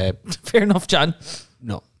 Fair enough, John.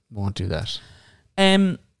 No, won't do that.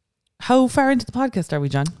 How far into the podcast are we,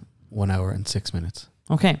 John? 1 hour and 6 minutes.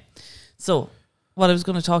 Okay. So, what I was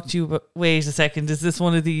going to talk to you about... Wait a second. Is this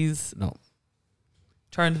one of these... No.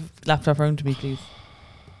 Turn the laptop around to me, please.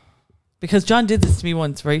 Because John did this to me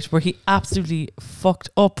once, right? Where he absolutely fucked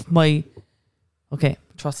up my... Okay,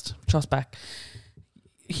 trust back.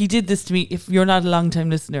 He did this to me, if you're not a long-time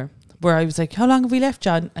listener, where I was like, how long have we left,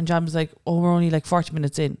 John? And John was like, oh, we're only like 40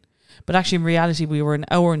 minutes in. But actually, in reality, we were an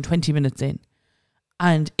hour and 20 minutes in.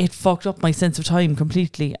 And it fucked up my sense of time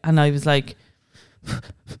completely. And I was like...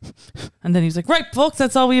 and then he was like, right, folks,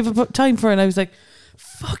 that's all we have time for. And I was like,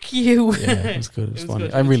 fuck you. Yeah, it was good. It was funny.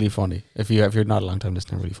 good. I'm really funny. If you're not a long time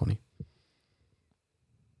listener, I'm really funny.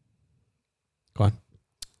 Go on.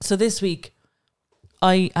 So this week,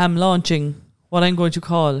 I am launching what I'm going to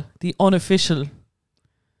call the unofficial,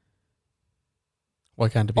 Why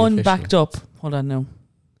can't it be unbacked official? up, hold on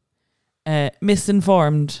now,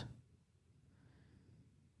 misinformed,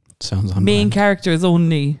 Sounds on main brand. characters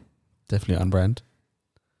only Definitely on brand.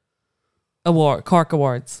 Cork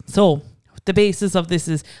Awards. So the basis of this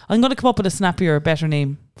is, I'm going to come up with a snappier, better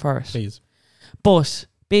name for it. Please. But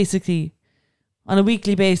basically, on a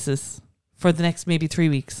weekly basis, for the next maybe 3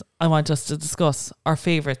 weeks, I want us to discuss our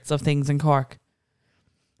favourites of things in Cork.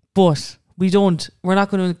 But we're not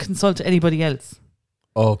going to consult anybody else.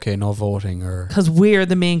 Okay, no voting or... Because we're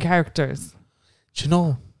the main characters. Do you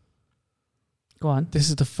know, Go on. this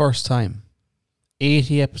is the first time,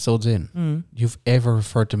 80 episodes in, you've ever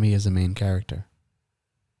referred to me as a main character.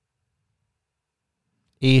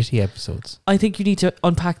 80 episodes. I think you need to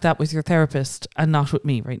unpack that with your therapist and not with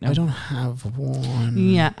me right now. I don't have one.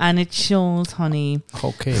 Yeah, and it shows, honey.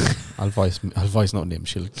 Okay. I'll voice note him.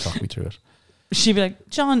 She'll talk me through it. She'd be like,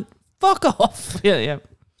 John, fuck off. Yeah.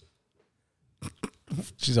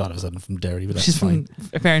 She's all of a sudden from Derry, but that's She's fine. from,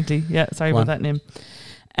 apparently. Yeah, sorry Go about on. that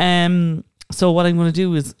name. So what I'm going to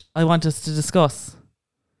do is I want us to discuss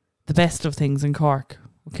the best of things in Cork.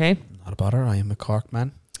 Okay? Not a bother. I am a Cork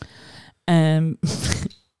man.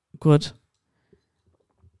 Good.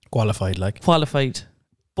 Qualified, like. Qualified.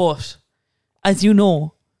 But as you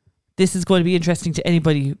know, this is going to be interesting to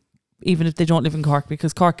anybody, even if they don't live in Cork,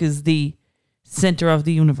 because Cork is the centre of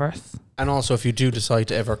the universe. And also, if you do decide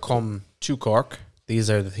to ever come to Cork, these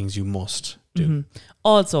are the things you must do. Mhm.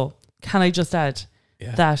 Also, can I just add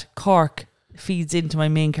that Cork feeds into my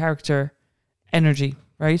main character energy,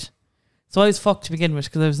 right? So I was fucked to begin with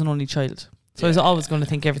because I was an only child. So I was always going to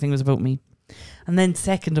think everything was about me. And then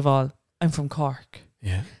second of all, I'm from Cork.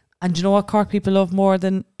 Yeah. And do you know what Cork people love more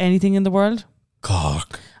than anything in the world?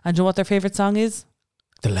 Cork. And do you know what their favourite song is?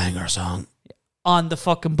 The Langer song. On the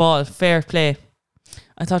fucking ball. Fair play.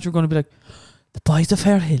 I thought you were going to be like, the boys of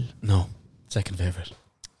Fair Hill. No. Second favourite.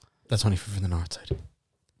 That's only from the north side.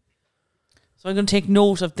 So I'm going to take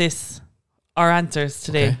note of this, our answers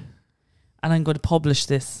today. Okay. And I'm going to publish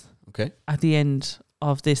this Okay. at the end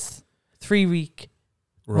of this 3-week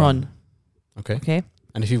run. Okay. Okay?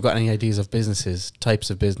 And if you've got any ideas of businesses, types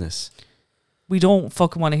of business, We don't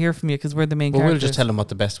fucking want to hear from you because we're the main well, characters. we'll just tell them what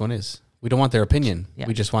the best one is. We don't want their opinion. Yeah.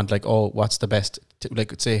 We just want like, oh, what's the best?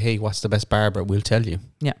 Like, say, hey, what's the best barber? We'll tell you.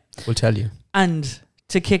 Yeah. We'll tell you. And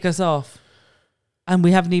to kick us off, and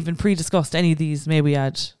we haven't even pre-discussed any of these, may we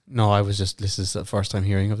add. No, this is the first time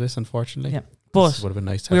hearing of this, unfortunately. Yeah. But would have been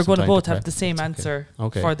nice to have we're some going to time both prep. have the same It's answer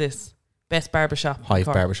okay. for this. Best barbershop. in Hive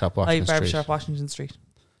Cork. Barbershop, Washington Hive Street. Barbershop, Washington Street.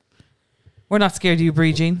 We're not scared of you,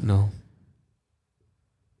 Brie Jean, No.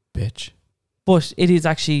 Bitch. but it is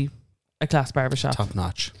actually a class barbershop. Top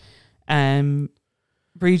notch.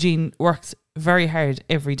 Brie Jean works very hard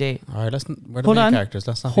every day. All right, we're the Hold main on. characters.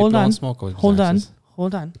 Let's not Hold be blowing on. smoke with Hold on. asses.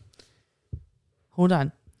 Hold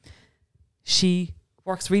on. She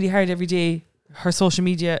works really hard every day. Her social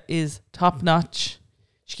media is top notch.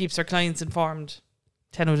 She keeps her clients informed.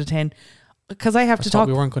 10 out of 10. Because I have I to thought talk.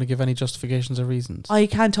 we weren't going to give any justifications or reasons. I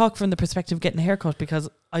can't talk from the perspective of getting a haircut because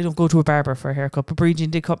I don't go to a barber for a haircut. But Brie Jean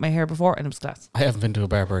did cut my hair before and it was class. I haven't been to a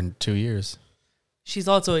barber in 2 years. She's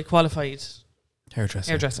also a qualified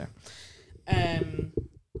Hairdresser.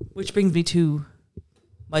 Which brings me to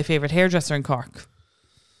my favourite hairdresser in Cork.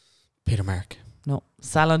 Peter Mark. No,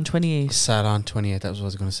 Salon 28. Salon 28, that was what I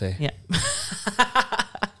was going to say. Yeah.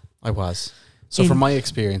 I was. So from my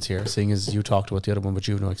experience here, seeing as you talked about the other one, but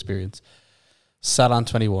you have no experience, Salon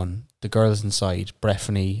 21, the girls inside,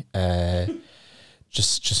 Breffany,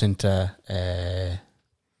 Jacinta,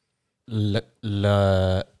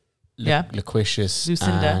 Laquicious,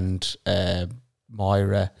 Lucinda. and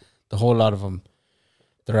Moira, the whole lot of them,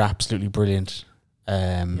 they're absolutely brilliant.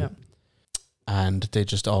 And they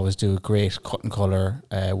just always do a great cut and colour,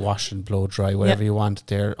 wash and blow dry, whatever you want,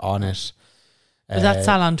 they're on it. Is that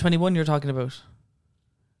Salon 21 you're talking about?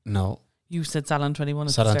 No. You said Salon 21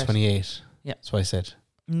 at Salon the start. 28. Yeah. That's what I said.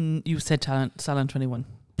 You said Salon 21.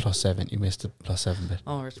 +7. You missed the +7 bit.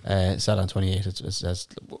 Oh, right. Salon 28.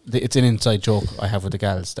 It's an inside joke I have with the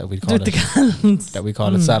gals that we call With it. the gals. That we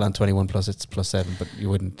call it Salon 21 plus it's +7, but you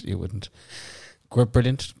wouldn't. We're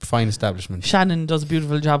brilliant, fine establishment. Shannon does a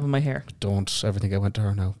beautiful job of my hair. Don't ever think I went to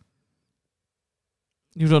her now.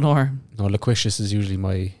 You don't know her. No, Laquicious is usually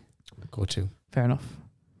my go-to. Fair enough.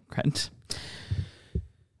 Grant.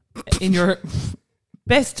 In your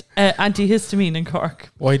best antihistamine in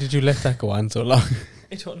Cork. Why did you let that go on so long?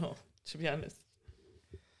 I don't know, to be honest.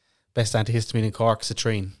 Best antihistamine in Cork,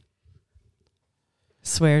 Citrine.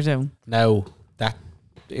 Swear down. Now, that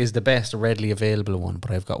is the best readily available one, but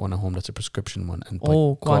I've got one at home that's a prescription one. And by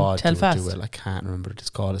Go on, God, do it Telfast. well. I can't remember what it's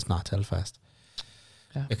called. It's not Telfast.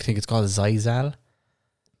 Yeah. I think it's called Zizal.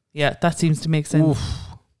 Yeah, that seems to make sense. Oof.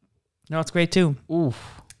 No, it's great too.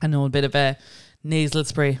 Oof. I know a bit of a nasal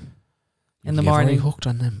spray in the You get morning. very hooked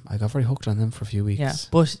on them. I got very hooked on them for a few weeks. Yeah,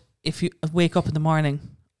 but if you wake up in the morning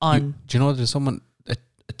on... Do you know there's someone, a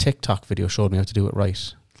TikTok video showed me how to do it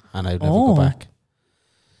right, and I'd never Oh. go back.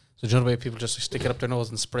 So do you know the way people just stick it up their nose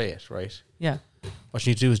and spray it, right? Yeah. What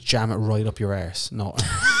you need to do is jam it right up your arse. No.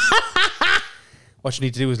 What you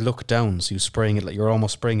need to do is look down, so you're spraying it like you're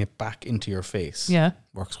almost spraying it back into your face. Yeah.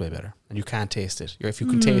 Works way better, and you can't taste it. If you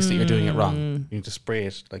can taste it, you're doing it wrong. You need to spray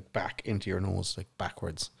it like back into your nose, like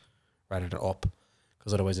backwards, rather than up,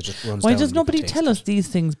 because otherwise it just runs. Why down does and you can nobody taste tell it. us these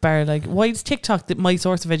things, Bar? Like, why is TikTok my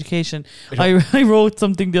source of education? I I wrote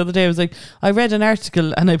something the other day. I was like, I read an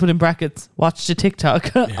article and I put in brackets, watched a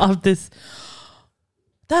TikTok of this.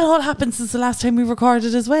 That all happened since the last time we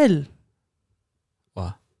recorded as well.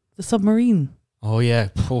 What? The submarine. Oh yeah.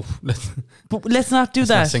 Oh, But let's not do let's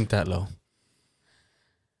that. not sink that low.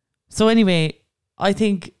 So anyway, I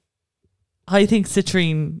think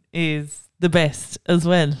Citrine is the best as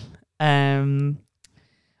well. And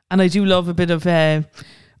I do love a bit of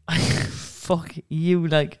fuck you,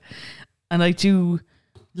 like, and I do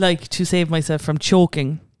like to save myself from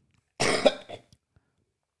choking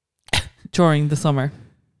during the summer.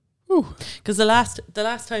 Because the last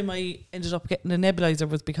time I ended up getting a nebulizer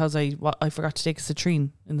was because I forgot to take a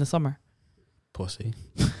Citrine in the summer. Pussy.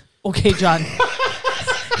 Okay, John.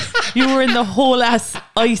 You were in the whole ass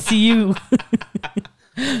ICU.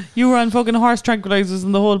 You were on fucking horse tranquilizers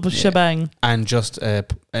and the whole shebang. And just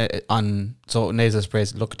so nasal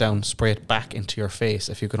sprays, look down, spray it back into your face.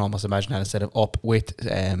 If you can almost imagine that, instead of up with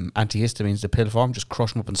antihistamines, the pill form, just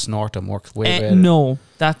crush them up and snort them. Works way better. No,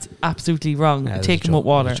 that's absolutely wrong. Yeah, Take them with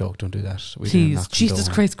water. Joke, don't do that. We do Please, not Jesus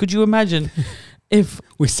condone. Christ, could you imagine if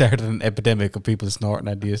We started an epidemic of people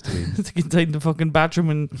snorting antihistamines. it's inside the fucking bathroom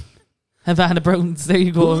and Havana Browns? There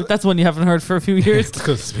you go. That's one you haven't heard for a few years.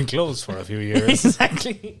 Because it's been closed for a few years.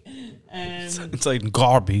 Exactly. Inside in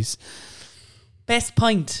Garbies. Best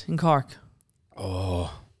pint in Cork.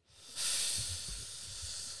 Oh.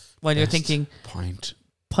 While you're Best thinking,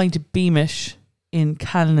 pint of Beamish in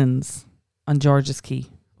Callan's on George's Quay.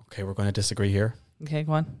 Okay, we're going to disagree here. Okay,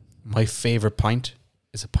 go on. My favourite pint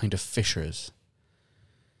is a pint of Fisher's,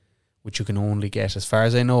 which you can only get, as far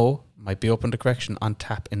as I know, might be open to correction, on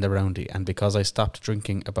tap in the Roundy. And because I stopped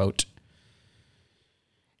drinking about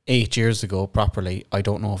 8 years ago properly, I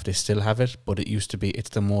don't know if they still have it, but it used to be, it's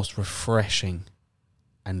the most refreshing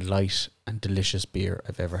and light and delicious beer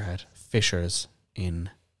I've ever had. Fisher's in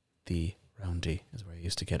the Roundy is where I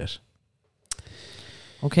used to get it.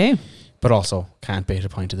 Okay. But also, can't beat a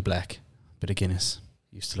pint of the black. Bit of Guinness.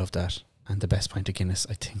 Used to love that. And the best pint of Guinness,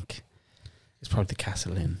 I think, is probably the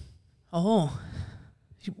Castle Inn. Oh.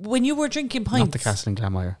 When you were drinking pints... Not the Castle in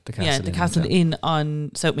Glamire. The Castle Inn. The Castle Inn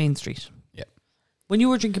on South Main Street. Yeah. When you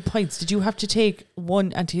were drinking pints, did you have to take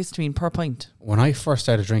one antihistamine per pint? When I first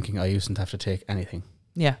started drinking, I used to have to take anything.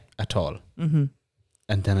 Yeah. At all. Mm-hmm.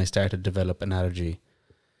 And then I started to develop an allergy.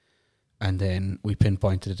 And then we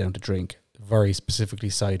pinpointed it down to drink. Very specifically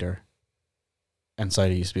cider. And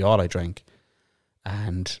cider used to be all I drank.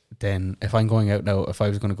 And then if I'm going out now, if I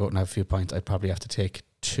was going to go out and have a few pints, I'd probably have to take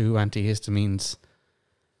 2 antihistamines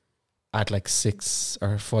at like 6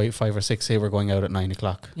 or 5 or 6. Say we're going out at 9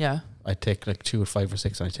 o'clock. Yeah. I'd take like 2 at 5 or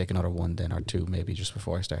 6 and I'd take another 1 then or 2 maybe just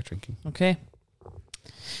before I start drinking. Okay.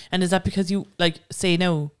 And is that because you, like, say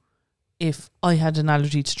now, if I had an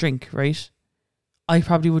allergy to drink, right, I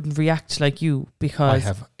probably wouldn't react like you because... I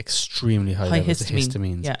have extremely high levels of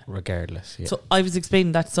histamines regardless. Yeah. So I was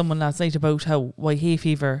explaining that to someone last night about why hay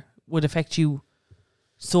fever would affect you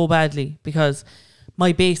so badly, because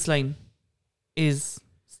my baseline is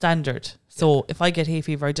standard. So if I get hay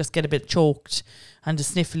fever, I just get a bit choked and a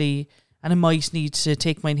sniffly and I might need to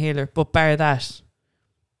take my inhaler. But bar that,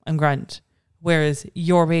 I'm grand. Whereas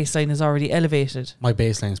your baseline is already elevated. My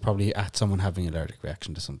baseline is probably at someone having an allergic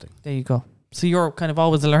reaction to something. There you go. So you're kind of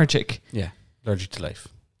always allergic. Yeah, allergic to life.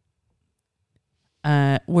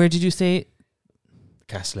 Where did you say?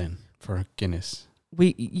 Castle Inn for Guinness.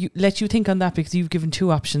 You let you think on that because you've given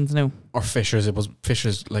 2 options now. Or Fisher's. It was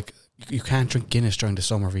Fisher's. Like, you can't drink Guinness during the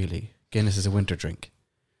summer, really. Guinness is a winter drink.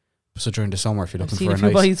 So during the summer, if you're looking for a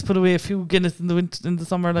nice... boys put away a few Guinness in the winter, in the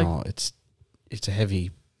summer. Like, no, it's a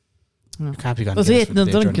heavy... No. You can't be gone Guinness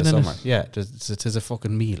during the summer. Yeah, it is a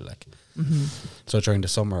fucking meal. Like. Mm-hmm. So during the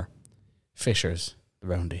summer... Fisher's, the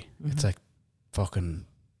Roundy. Mm-hmm. It's like fucking,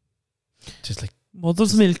 just like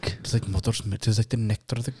mother's milk. It's like mother's milk. It's like the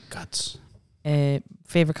nectar of the gods.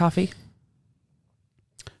 Favorite coffee?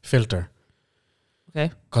 Filter.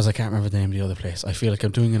 Okay. Because I can't remember the name of the other place. I feel like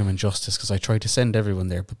I'm doing them injustice because I tried to send everyone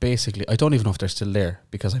there, but basically I don't even know if they're still there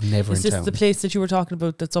because I'm never in town. Is this the place that you were talking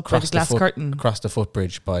about that's up by the glass curtain? Across the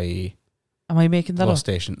footbridge by... Am I making that bus up?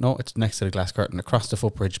 Station. No, it's next to the glass curtain. Across the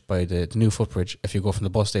footbridge by the new footbridge. If you go from the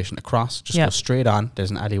bus station across, just go straight on.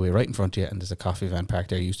 There's an alleyway right in front of you, and there's a coffee van parked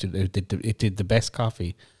there. It did the best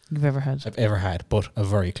coffee I've ever had. But a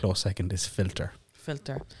very close second is Filter.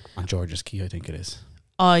 Filter. On George's Quay, I think it is.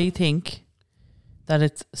 I think that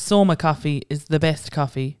it's Soma coffee is the best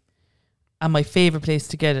coffee, and my favourite place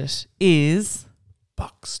to get it is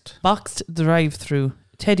Boxed drive-through.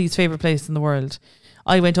 Teddy's favourite place in the world.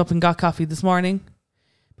 I went up and got coffee this morning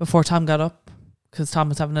before Tom got up because Tom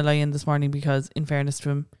was having a lie-in this morning because, in fairness to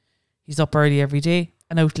him, he's up early every day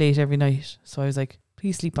and out late every night. So I was like,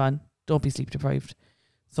 please sleep on. Don't be sleep deprived.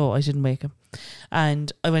 So I didn't wake him.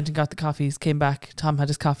 And I went and got the coffees, came back. Tom had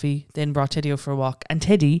his coffee, then brought Teddy out for a walk. And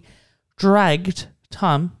Teddy dragged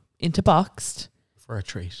Tom into Boxed for a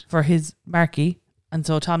treat for his marquee. And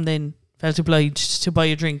so Tom then felt obliged to buy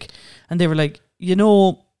a drink. And they were like, you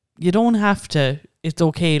don't have to. It's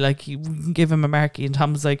okay, like, we can give him a marquee. And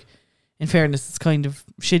Tom was like, in fairness, it's kind of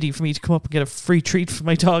shitty for me to come up and get a free treat for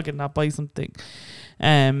my dog and not buy something.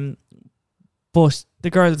 But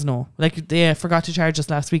the girls know. Like, they forgot to charge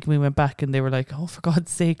us last week and we went back and they were like, oh, for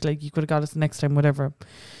God's sake, like, you could have got us next time, whatever.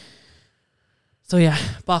 So yeah,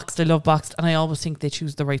 Boxed, I love Boxed, and I always think they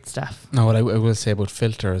choose the right staff. No, what I will say about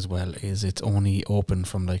Filter as well is it's only open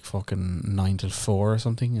from like fucking 9 till 4 or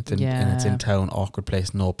something. And it's in town, awkward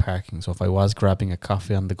place, no parking. So if I was grabbing a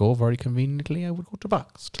coffee on the go very conveniently, I would go to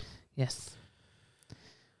Boxed. Yes.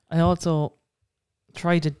 I also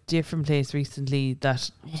tried a different place recently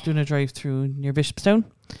that was doing a drive-through near Bishopstown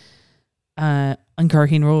on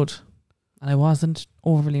Carheen Road, and I wasn't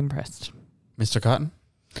overly impressed. Mr. Cotton?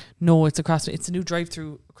 No, it's a new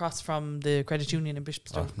drive-through across from the credit union in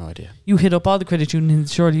Bishopstown. Oh, no idea. You hit up all the credit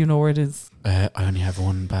unions, surely you know where it is. I only have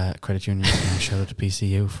one credit union. Shout out to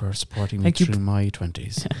PCU for supporting me through my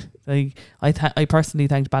 20s. I personally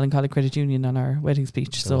thanked Ballincollig Credit Union on our wedding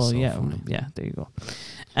speech. So yeah, funny. Yeah, there you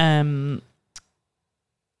go.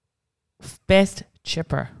 Best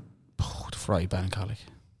chipper. Oh, the fry Ballincollig.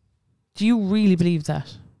 Do you really believe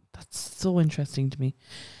that? That's so interesting to me.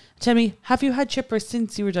 Tell me, have you had chipper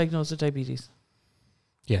since you were diagnosed with diabetes?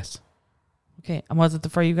 Yes. Okay, and was it the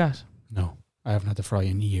fry you got? No, I haven't had the fry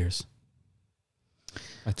in years.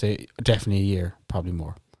 I'd say definitely a year, probably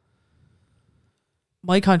more.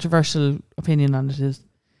 My controversial opinion on it is,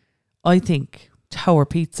 I think Tower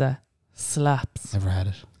Pizza slaps. Never had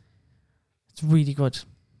it. It's really good.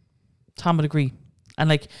 Tom would agree. And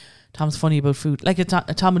like, Tom's funny about food. Like,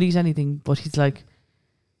 Tom would eat anything, but he's like,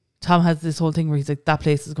 Tom has this whole thing where he's like, that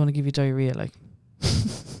place is going to give you diarrhea. Like,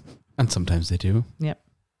 And sometimes they do. yeah.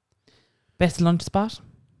 Best lunch spot?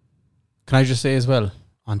 Can I just say as well,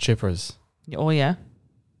 on Chippers, Oh, yeah.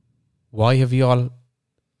 why have you all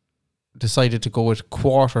decided to go with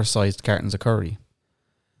quarter-sized cartons of curry?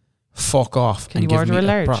 Fuck off. Can you order a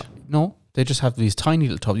large? No, they just have these tiny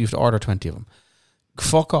little tubs. You have to order 20 of them.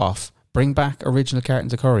 Fuck off. Bring back original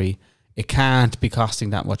cartons of curry. It can't be costing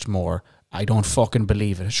that much more. I don't fucking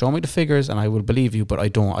believe it. Show me the figures and I will believe you, but I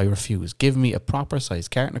don't. I refuse. Give me a proper sized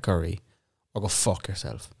carton of curry or go fuck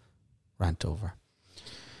yourself. Rant over.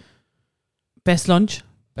 Best lunch?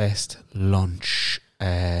 Best lunch.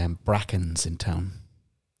 Brackens in town.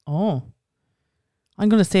 Oh. I'm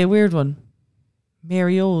going to say a weird one.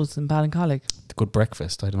 Mary O's in Ballincollig. Good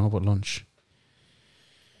breakfast. I don't know about lunch.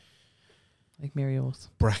 Like Mary O's.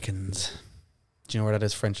 Brackens. Do you know where that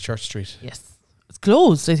is? French Church Street. Yes. It's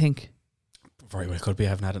closed, I think. Very well could be. I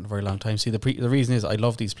haven't had it in a very long time. See, the reason is I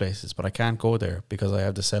love these places, but I can't go there because I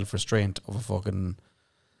have the self-restraint of a fucking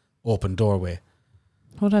open doorway.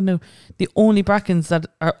 Hold on now. The only Brackens that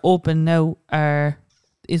are open now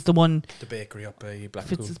is the one... The bakery up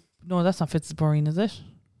Blackpool. No, that's not Fitzburn, is it?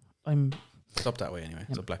 It's up that way anyway. Yep.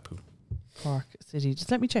 It's up Blackpool. Cork City.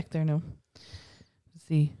 Just let me check there now. Let's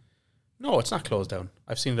see. No, it's not closed down.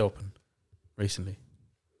 I've seen it open recently.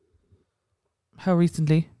 How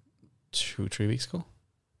recently? 2-3 weeks ago.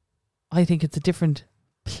 I think it's a different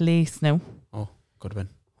place now. Oh, could have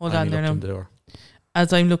been. Hold on there now. The door.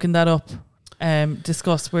 As I'm looking that up,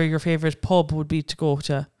 discuss where your favourite pub would be to go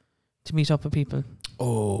to meet up with people.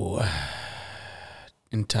 Oh,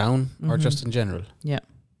 in town or just in general? Yeah.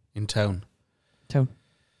 In town. Town.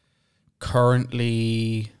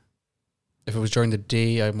 Currently, if it was during the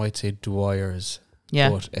day, I might say Dwyer's. Yeah.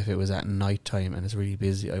 But if it was at night time and it's really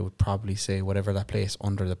busy, I would probably say whatever that place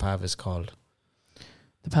under the Pav is called.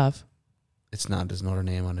 The Pav? It's not. There's another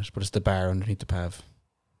name on it, but it's the bar underneath the Pav.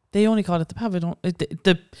 They only call it the Pav. I don't.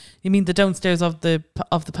 You mean the downstairs of the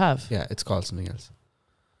Pav? Yeah, it's called something else.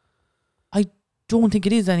 I don't think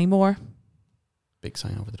it is anymore. Big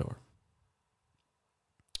sign over the door.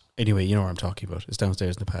 Anyway, you know what I'm talking about. It's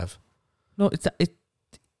downstairs in the Pav. No,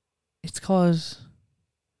 it's called...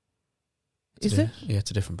 Is it? Yeah,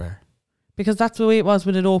 it's a different bar. Because that's the way it was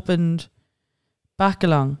when it opened back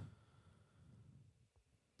along.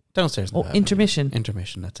 Downstairs in the Pav. Intermission. Anyway.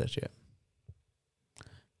 Intermission, that's it, yeah.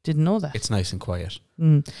 Didn't know that. It's nice and quiet.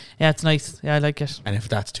 Yeah, it's nice. Yeah, I like it. And if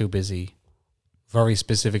that's too busy, very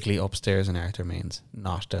specifically upstairs in Arthur Mains,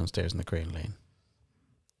 not downstairs in the Crane Lane.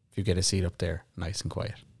 If you get a seat up there, nice and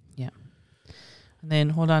quiet. Yeah. And then,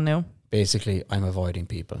 hold on now. Basically, I'm avoiding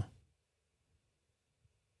people.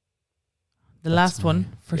 That's last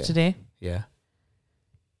one for today. Yeah.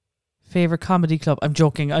 Favourite comedy club? I'm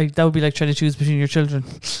joking. That would be like trying to choose between your children.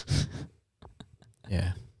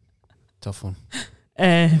 Yeah. Tough one.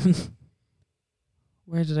 Where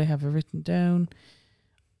did I have it written down?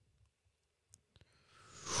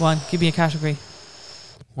 Go on, give me a category.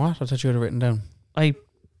 What? I thought you had it written down. I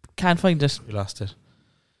can't find it. You lost it.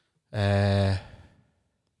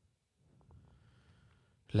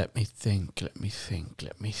 Let me think.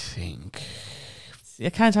 I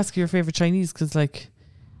can't ask you your favourite Chinese because, like,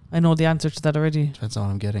 I know the answer to that already. Depends on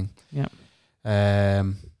what I'm getting. Yeah.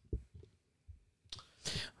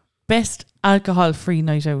 Best alcohol-free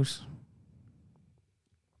night out?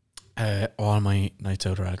 All my nights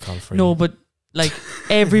out are alcohol-free. No, but, like,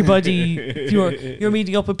 everybody... you're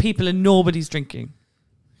meeting up with people and nobody's drinking.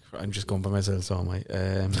 I'm just going by myself, so am I.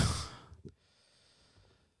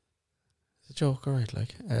 It's a joke, alright,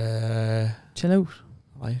 like. Chill out.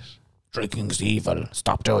 Right. Drinking's evil.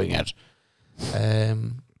 Stop doing it.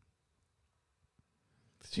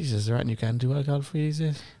 Jesus, is there anything you can do alcohol free these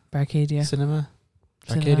days? Barcadia. Cinema.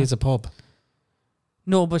 Barcadia's a pub.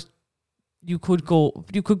 No, but you could go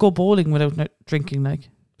bowling without drinking, like.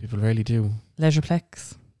 People rarely do.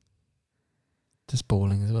 Leisureplex. There's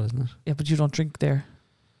bowling as well, isn't it? Yeah, but you don't drink there.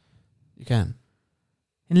 You can.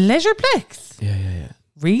 In Leisureplex? Yeah.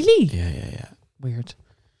 Really? Yeah. Weird.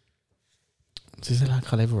 There's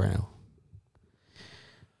alcohol everywhere now.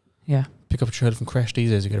 Yeah. Pick up a child from Crash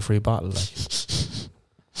these days, you get a free bottle. Like.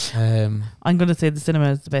 I'm going to say the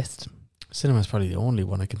cinema is the best. Cinema's probably the only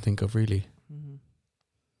one I can think of, really. Mm-hmm.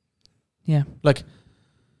 Yeah. Like,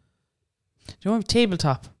 do you want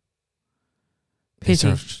tabletop? they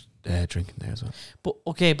served drinking there as well. But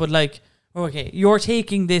you're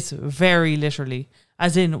taking this very literally.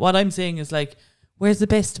 As in, what I'm saying is like, where's the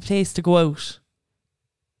best place to go out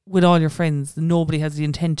with all your friends, nobody has the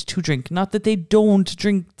intent to drink. Not that they don't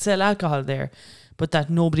sell alcohol there, but that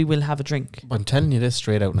nobody will have a drink. I'm telling you this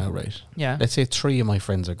straight out now, right? Yeah. Let's say 3 of my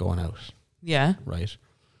friends are going out. Yeah. Right?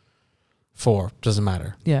 4, doesn't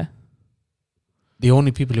matter. Yeah. The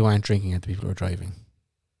only people who aren't drinking are the people who are driving.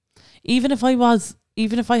 Even if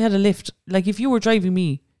I had a lift, like if you were driving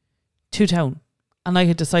me to town and I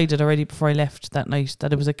had decided already before I left that night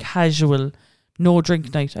that it was a casual no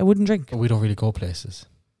drink night, I wouldn't drink. But we don't really go places.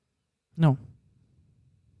 No.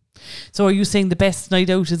 So are you saying the best night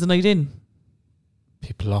out is a night in?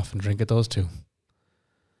 People often drink at those two.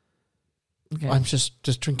 Okay. I'm just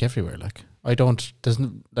drink everywhere. Like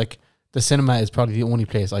the cinema is probably the only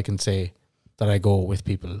place I can say that I go with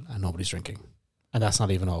people and nobody's drinking. And that's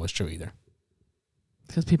not even always true either.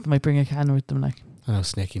 Because people might bring a can with them, like. I know,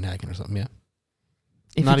 snaky nagging or something, yeah.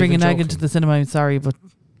 If Not you bring a even nag joking. into the cinema, I'm sorry, but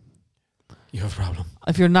You have a problem.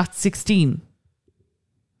 if you're not 16,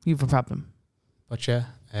 you have a problem. But yeah,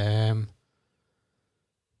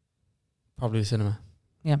 probably the cinema.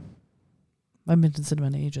 Yeah. I haven't been to the cinema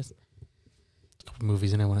in ages. A couple of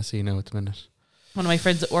movies I want to see now at the minute. One of my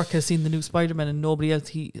friends at work has seen the new Spider-Man and nobody else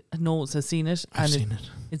he knows has seen it. I've seen it.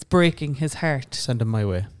 It's breaking his heart. Send him my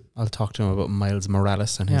way. I'll talk to him about Miles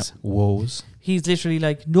Morales and his woes. He's literally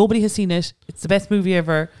like, nobody has seen it. It's the best movie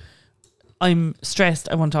ever. I'm stressed.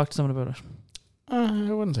 I want to talk to someone about it.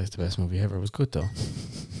 I wouldn't say it's the best movie ever. It was good though.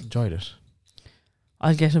 Enjoyed it.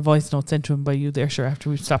 I'll get a voice note sent to him by you there, sure, after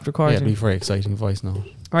we've stopped recording. Yeah, it'll be a very exciting voice note.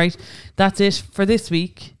 Right. That's it for this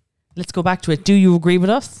week. Let's go back to it. Do you agree with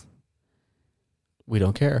us? We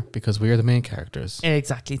don't care because we are the main characters.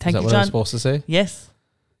 Exactly. Thank Is that you, what I was John. supposed to say? Yes.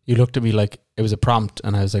 You looked at me like it was a prompt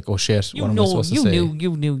and I was like, oh shit, what am I supposed to say? You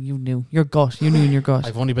knew. Your gut. You knew in your gut.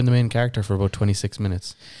 I've only been the main character for about 26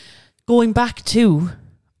 minutes. Going back to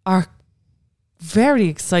our very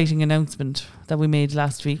exciting announcement that we made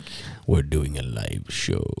last week. We're doing a live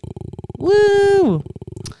show. Woo!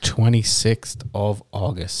 26th of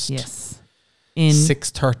August. Yes. In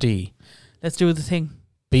 6:30. Let's do the thing.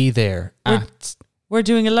 Be there at We're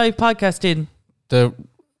doing a live podcast in the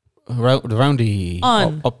roundy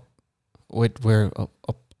On. up wait, we're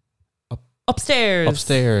up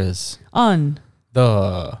upstairs on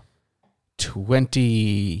the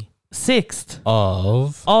 26th 6th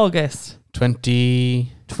of August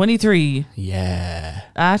 2023. 23 Yeah.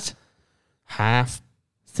 at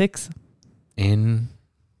 6:30 in in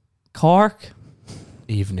Cork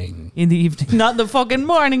evening. in the evening. Not in the fucking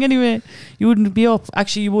morning anyway. You wouldn't be up.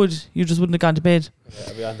 Actually, you would. You just wouldn't have gone to bed.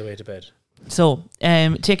 I'll be on the way to bed. So,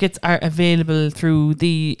 tickets are available through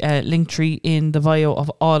the link tree in the bio of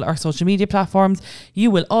all our social media platforms. You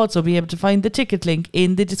will also be able to find the ticket link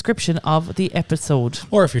in the description of the episode.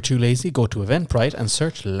 Or if you're too lazy, go to Eventbrite and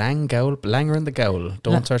search Langer and the Gowl.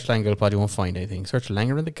 Don't search Langowl Pod, you won't find anything. Search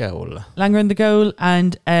Langer and the Gowl. Langer and the Gowl,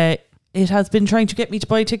 and it has been trying to get me to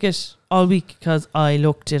buy a ticket all week because I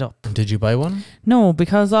looked it up. Did you buy one? No,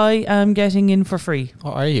 because I am getting in for free.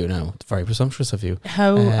 Or are you now? It's very presumptuous of you.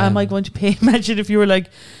 How am I going to pay? Imagine if you were like,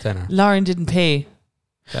 Tenner. Lauren didn't pay.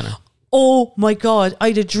 Tenner. Oh my God, I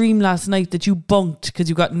had a dream last night that you bunked because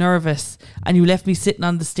you got nervous and you left me sitting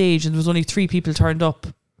on the stage and there was only 3 people turned up.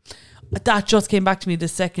 That just came back to me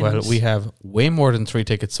this second. Well, we have way more than 3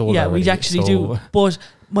 tickets sold already. We actually do. But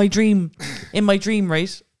in my dream,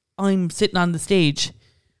 right, I'm sitting on the stage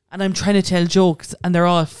and I'm trying to tell jokes and they're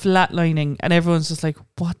all flatlining and everyone's just like,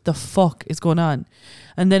 what the fuck is going on?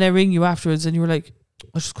 And then I ring you afterwards and you were like,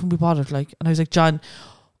 I just couldn't be bothered. Like, and I was like, John,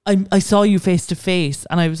 I saw you face to face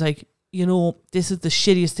and I was like, you know, this is the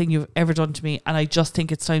shittiest thing you've ever done to me and I just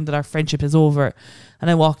think it's time that our friendship is over.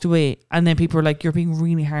 And I walked away and then people were like, you're being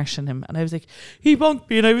really harsh on him. And I was like, he bunked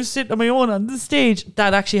me and I was sitting on my own on the stage.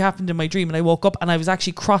 That actually happened in my dream and I woke up and I was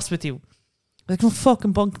actually cross with you. Like, don't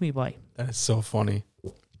fucking bunk me, boy. That is so funny.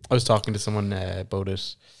 I was talking to someone about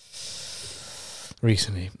it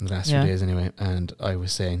recently, in the last few days anyway, and I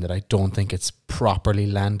was saying that I don't think it's properly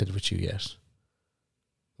landed with you yet.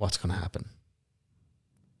 What's going to happen?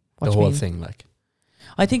 The whole thing, like.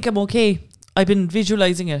 I think I'm okay. I've been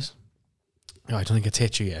visualising it. No, I don't think it's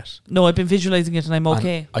hit you yet. No, I've been visualising it and I'm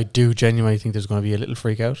okay. And I do genuinely think there's going to be a little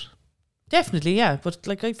freak out. Definitely, yeah. But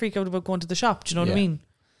like, I freak out about going to the shop. Do you know what I mean?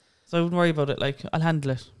 So I wouldn't worry about it. Like, I'll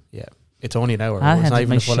handle it. Yeah. It's only an hour. I'll It's not handle even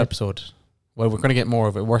my a full shit. episode. Well, we're going to get more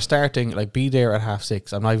of it. We're starting, like, be there at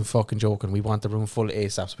 6:30. I'm not even fucking joking. We want the room full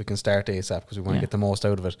ASAP so we can start ASAP because we want to get the most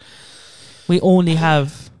out of it. We only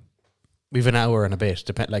have... We've an hour and a bit.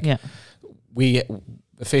 We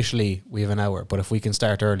officially, we have an hour. But if we can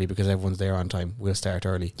start early because everyone's there on time, we'll start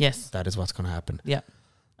early. Yes. That is what's going to happen. Yeah.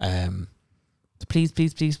 So please.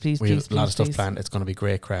 we have a lot of stuff planned. It's going to be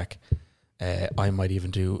great crack. I might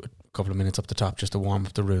even do a couple of minutes up the top just to warm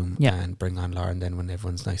up the room and bring on Lauren then when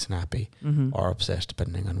everyone's nice and happy or upset,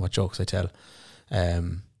 depending on what jokes I tell.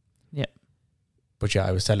 But yeah,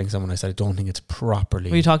 I was telling someone, I said, I don't think it's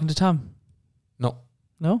properly... Were you talking to Tom? No.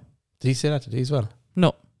 No? Did he say that today as well?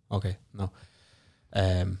 No. Okay, no.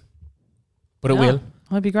 But it will.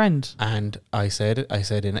 I'd be grand. And I said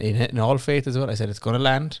in all faith as well, I said it's going to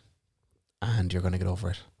land and you're going to get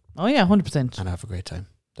over it. Oh yeah, 100%. And have a great time.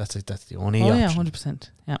 That's it. That's the only option. Yeah, 100%.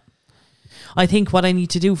 Yeah. I think what I need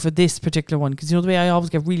to do for this particular one, because you know the way I always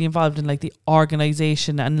get really involved in like the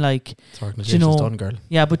organisation and like... It's organisation's done, girl.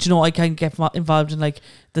 Yeah, but I can get involved in like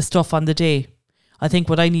the stuff on the day. I think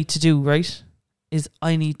what I need to do, right, is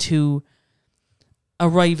I need to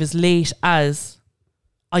arrive as late as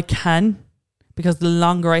I can, because the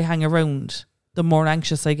longer I hang around, the more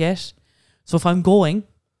anxious I get. So if I'm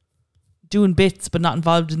doing bits but not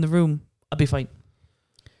involved in the room, I'll be fine.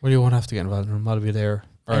 Well, you won't have to get involved in the room. I'll be there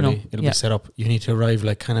early. It'll be set up. You need to arrive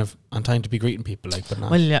like kind of on time to be greeting people, like, but not.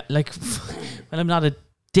 Well, yeah, like, well, I'm not a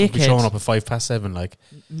dickhead. I'll be showing up at 7:05, like.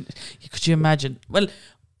 Could you imagine? Well,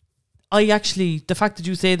 I actually, the fact that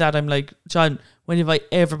you say that, I'm like, John, when have I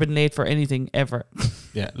ever been late for anything ever?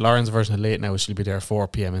 Yeah, Lauren's version of late now is she'll be there at 4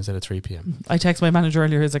 p.m. instead of 3 p.m. I texted my manager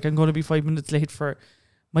earlier. He's like, I'm going to be 5 minutes late for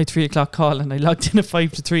my 3 o'clock call, and I logged in at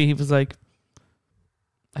 5 to 3. He was like,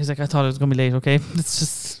 I thought I was going to be late. Okay, it's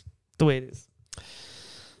just the way it is.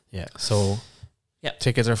 Yeah. So,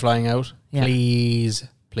 tickets are flying out. Yeah. Please,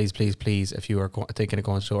 if you are thinking of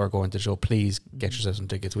going to the show or going to the show, please get yourself some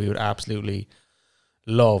tickets. We would absolutely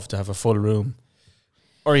love to have a full room,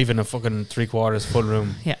 or even a fucking 3/4 full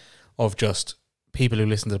room of just people who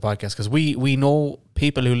listen to the podcast, because we know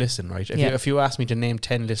people who listen, right? If you asked me to name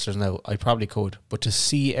 10 listeners now, I probably could, but to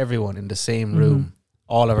see everyone in the same room,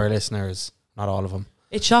 all of our listeners, not all of them,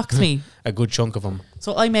 it shocks me. A good chunk of them.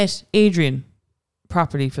 So I met Adrian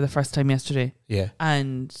properly for the first time yesterday,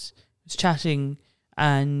 and was chatting,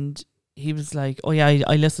 and he was like, oh yeah,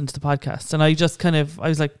 I listened to the podcast, and I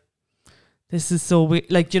was like, this is so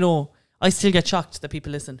weird. Like, I still get shocked that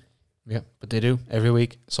people listen. Yeah, but they do every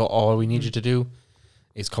week. So all we need you to do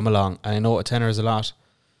is come along. And I know a tenner is a lot,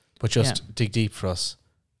 but just dig deep for us.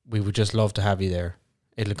 We would just love to have you there.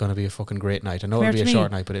 It's going to be a fucking great night. I know it'll be a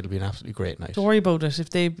short night, but it'll be an absolutely great night. Don't worry about it. If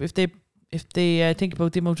they think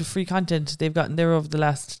about the amount of free content they've gotten there over the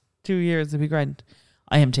last 2 years, it'll be grand.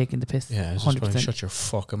 I am taking the piss. Yeah, 100%. Shut your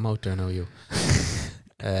fucking mouth there now, you.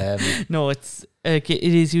 No, it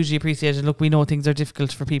is hugely appreciated. Look, we know things are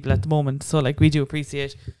difficult for people at the moment, so like we do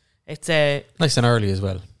appreciate. It's nice and early as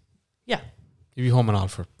well. Yeah, you'll be home and all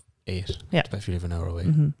for 8. Yeah, if you live an hour away.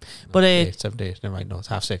 Mm-hmm. No, but 8, 7 to 8. Never mind. No, it's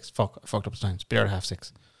 6:30. I fucked up the times. Be there at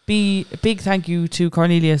 6:30. A big thank you to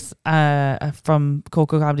Cornelius from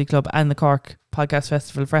Coco Comedy Club and the Cork Podcast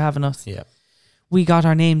Festival for having us. Yeah, we got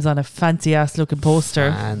our names on a fancy ass looking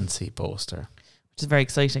poster. Fancy poster. Which is very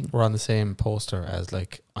exciting. We're on the same poster as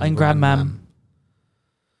like I'm Grandmam.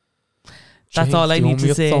 That's all I need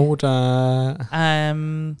to say.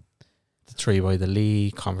 The 3 by the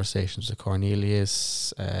Lee, Conversations with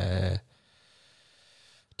Cornelius,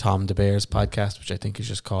 Tom the Bear's podcast, which I think is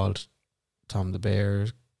just called Tom the Bear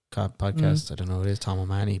podcast. I don't know what it is. Tom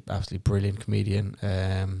O'Mahony, absolutely brilliant comedian.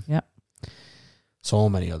 So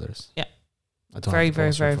many others. Yeah. Very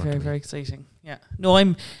exciting. Yeah. No,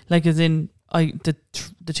 I'm like as in the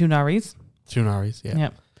 2 Norries. 2 Norries, yeah.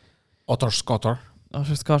 Utter Scotter,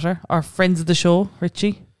 our friends of the show,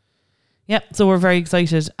 Richie. Yeah, so we're very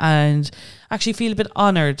excited and actually feel a bit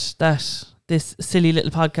honoured that this silly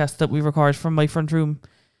little podcast that we record from my front room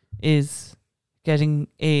is getting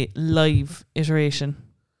a live iteration.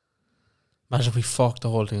 Imagine if we fucked the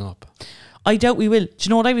whole thing up. I doubt we will. Do you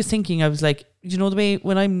know what I was thinking? I was like, the way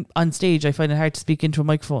when I'm on stage, I find it hard to speak into a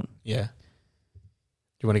microphone. Yeah.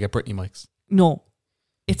 You want to get Britney mics? No,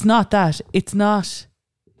 it's not that. It's not.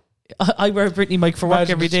 I wear a Britney mic for work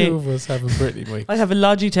every day. Two of us having Britney mics. I have a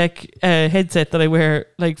Logitech headset that I wear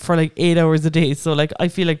for 8 hours a day. So I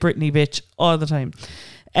feel like Britney bitch all the time.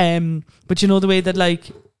 But the way that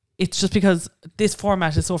it's just because this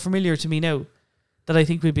format is so familiar to me now that I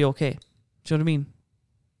think we'll be okay. Do you know what I mean?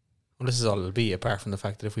 Well, this is all it'll be, apart from the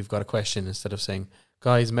fact that if we've got a question, instead of saying,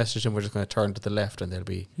 guys, message them, we're just going to turn to the left and there'll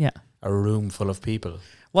be a room full of people.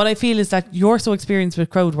 What I feel is that you're so experienced with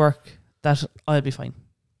crowd work that I'll be fine.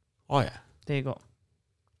 Oh, yeah. There you go.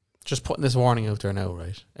 Just putting this warning out there now,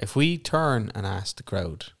 right? If we turn and ask the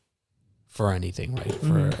crowd for anything, right,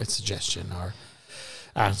 for a suggestion or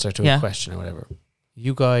answer to a question or whatever,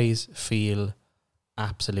 you guys feel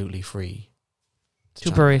absolutely free to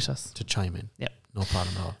berate us. To chime in. Yep. No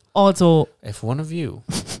problem at all. Also, if one of you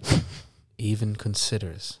even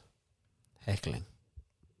considers heckling.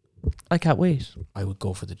 I can't wait. I would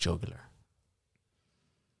go for the jugular.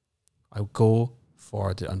 I would go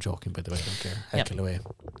for the... I'm joking, by the way. I don't care. Heckle away.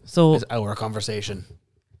 So It's our conversation.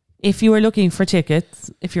 if you are looking for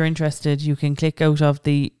tickets, if you're interested, you can click out of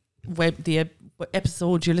the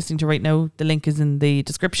episode you're listening to right now. The link is in the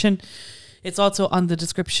description. It's also on the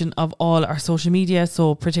description of all our social media,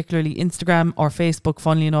 so particularly Instagram or Facebook.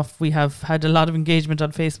 Funnily enough, we have had a lot of engagement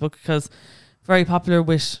on Facebook because very popular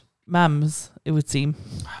with mams, it would seem.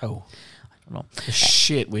 How? I don't know. The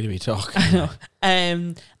shit we talking I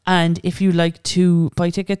know. And if you like to buy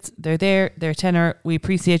tickets, they're there. They're tenner. We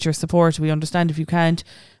appreciate your support. We understand if you can't,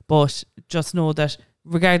 but just know that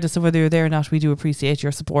regardless of whether you're there or not, we do appreciate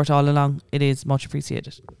your support all along. It is much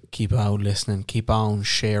appreciated. Keep on listening. Keep on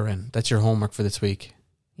sharing. That's your homework for this week.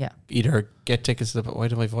 Yeah. Either get tickets to the... Why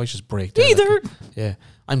did my voice just break there? Either. Yeah.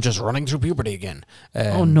 I'm just running through puberty again.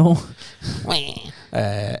 Oh, no.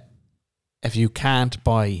 If you can't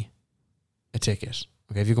buy a ticket,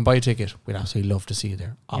 okay, if you can buy a ticket, we'd absolutely love to see you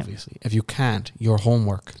there, obviously. If you can't, your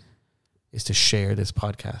homework is to share this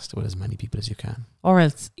podcast with as many people as you can. Or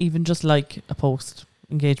else even just like a post.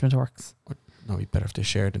 Engagement works. No, it'd be better if they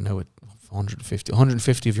shared it now with 150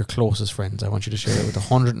 of your closest friends. I want you to share it with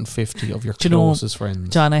 150 of your closest friends.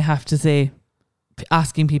 John, I have to say,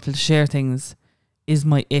 asking people to share things is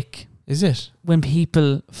my ick. Is it? When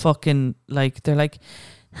people fucking like, they're like,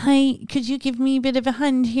 hi, could you give me a bit of a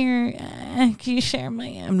hand here? Can you share my...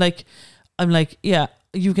 I'm like, yeah,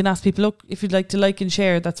 you can ask people, look, if you'd like to like and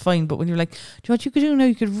share, that's fine. But when you're like, do you know what you could do now?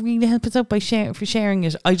 You could really help us out by sharing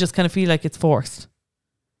it. I just kind of feel like it's forced.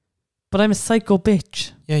 But I'm a psycho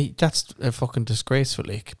bitch. Yeah, that's a fucking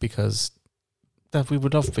disgraceful ick, because that we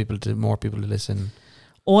would love more people to listen.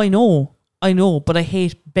 Oh, I know, but I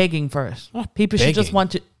hate begging for it. People should just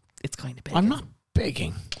want to... It's kind of begging. I'm not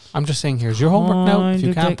begging. I'm just saying, here's your homework now. If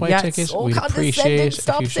you can't buy a ticket, we'd appreciate it.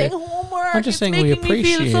 Stop saying homework. I'm just saying we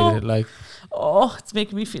appreciate it. Like, oh, it's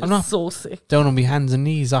making me feel so sick. Down on my hands and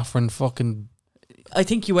knees offering fucking... I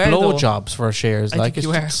think you are, blow jobs for shares. I think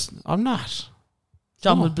you are. I'm not.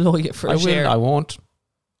 John will blow you for a share. I won't.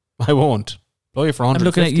 Blow you for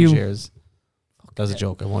 150 shares. That's a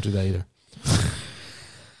joke. I won't do that either.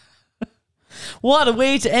 What a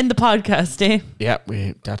way to end the podcast, eh? Yeah,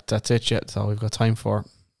 that's it. That's all we've got time for.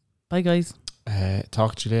 Bye, guys.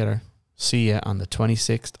 Talk to you later. See you on the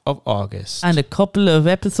 26th of August. And a couple of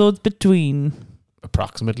episodes between.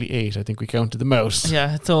 Approximately 8. I think we counted them out.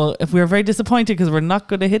 Yeah, so if we're very disappointed because we're not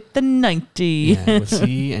going to hit the 90. Yeah, we'll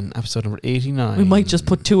see you in episode number 89. We might just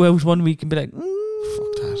put 2 out one week and be like, fuck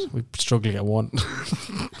that. We struggle at 1.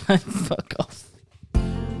 Fuck off.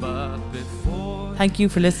 Thank you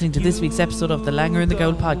for listening to this week's episode of the Langer and the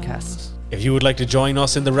Gowl podcast. If you would like to join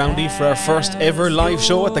us in the roundy for our first ever live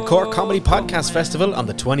show at the Cork Comedy Podcast Festival on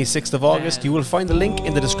the 26th of August, you will find the link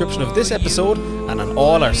in the description of this episode and on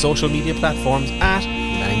all our social media platforms at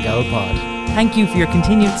Langowl Pod. Thank you for your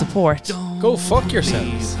continued support. Go fuck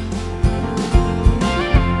yourselves.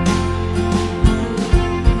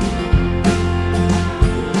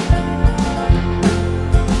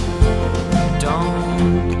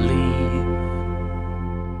 Don't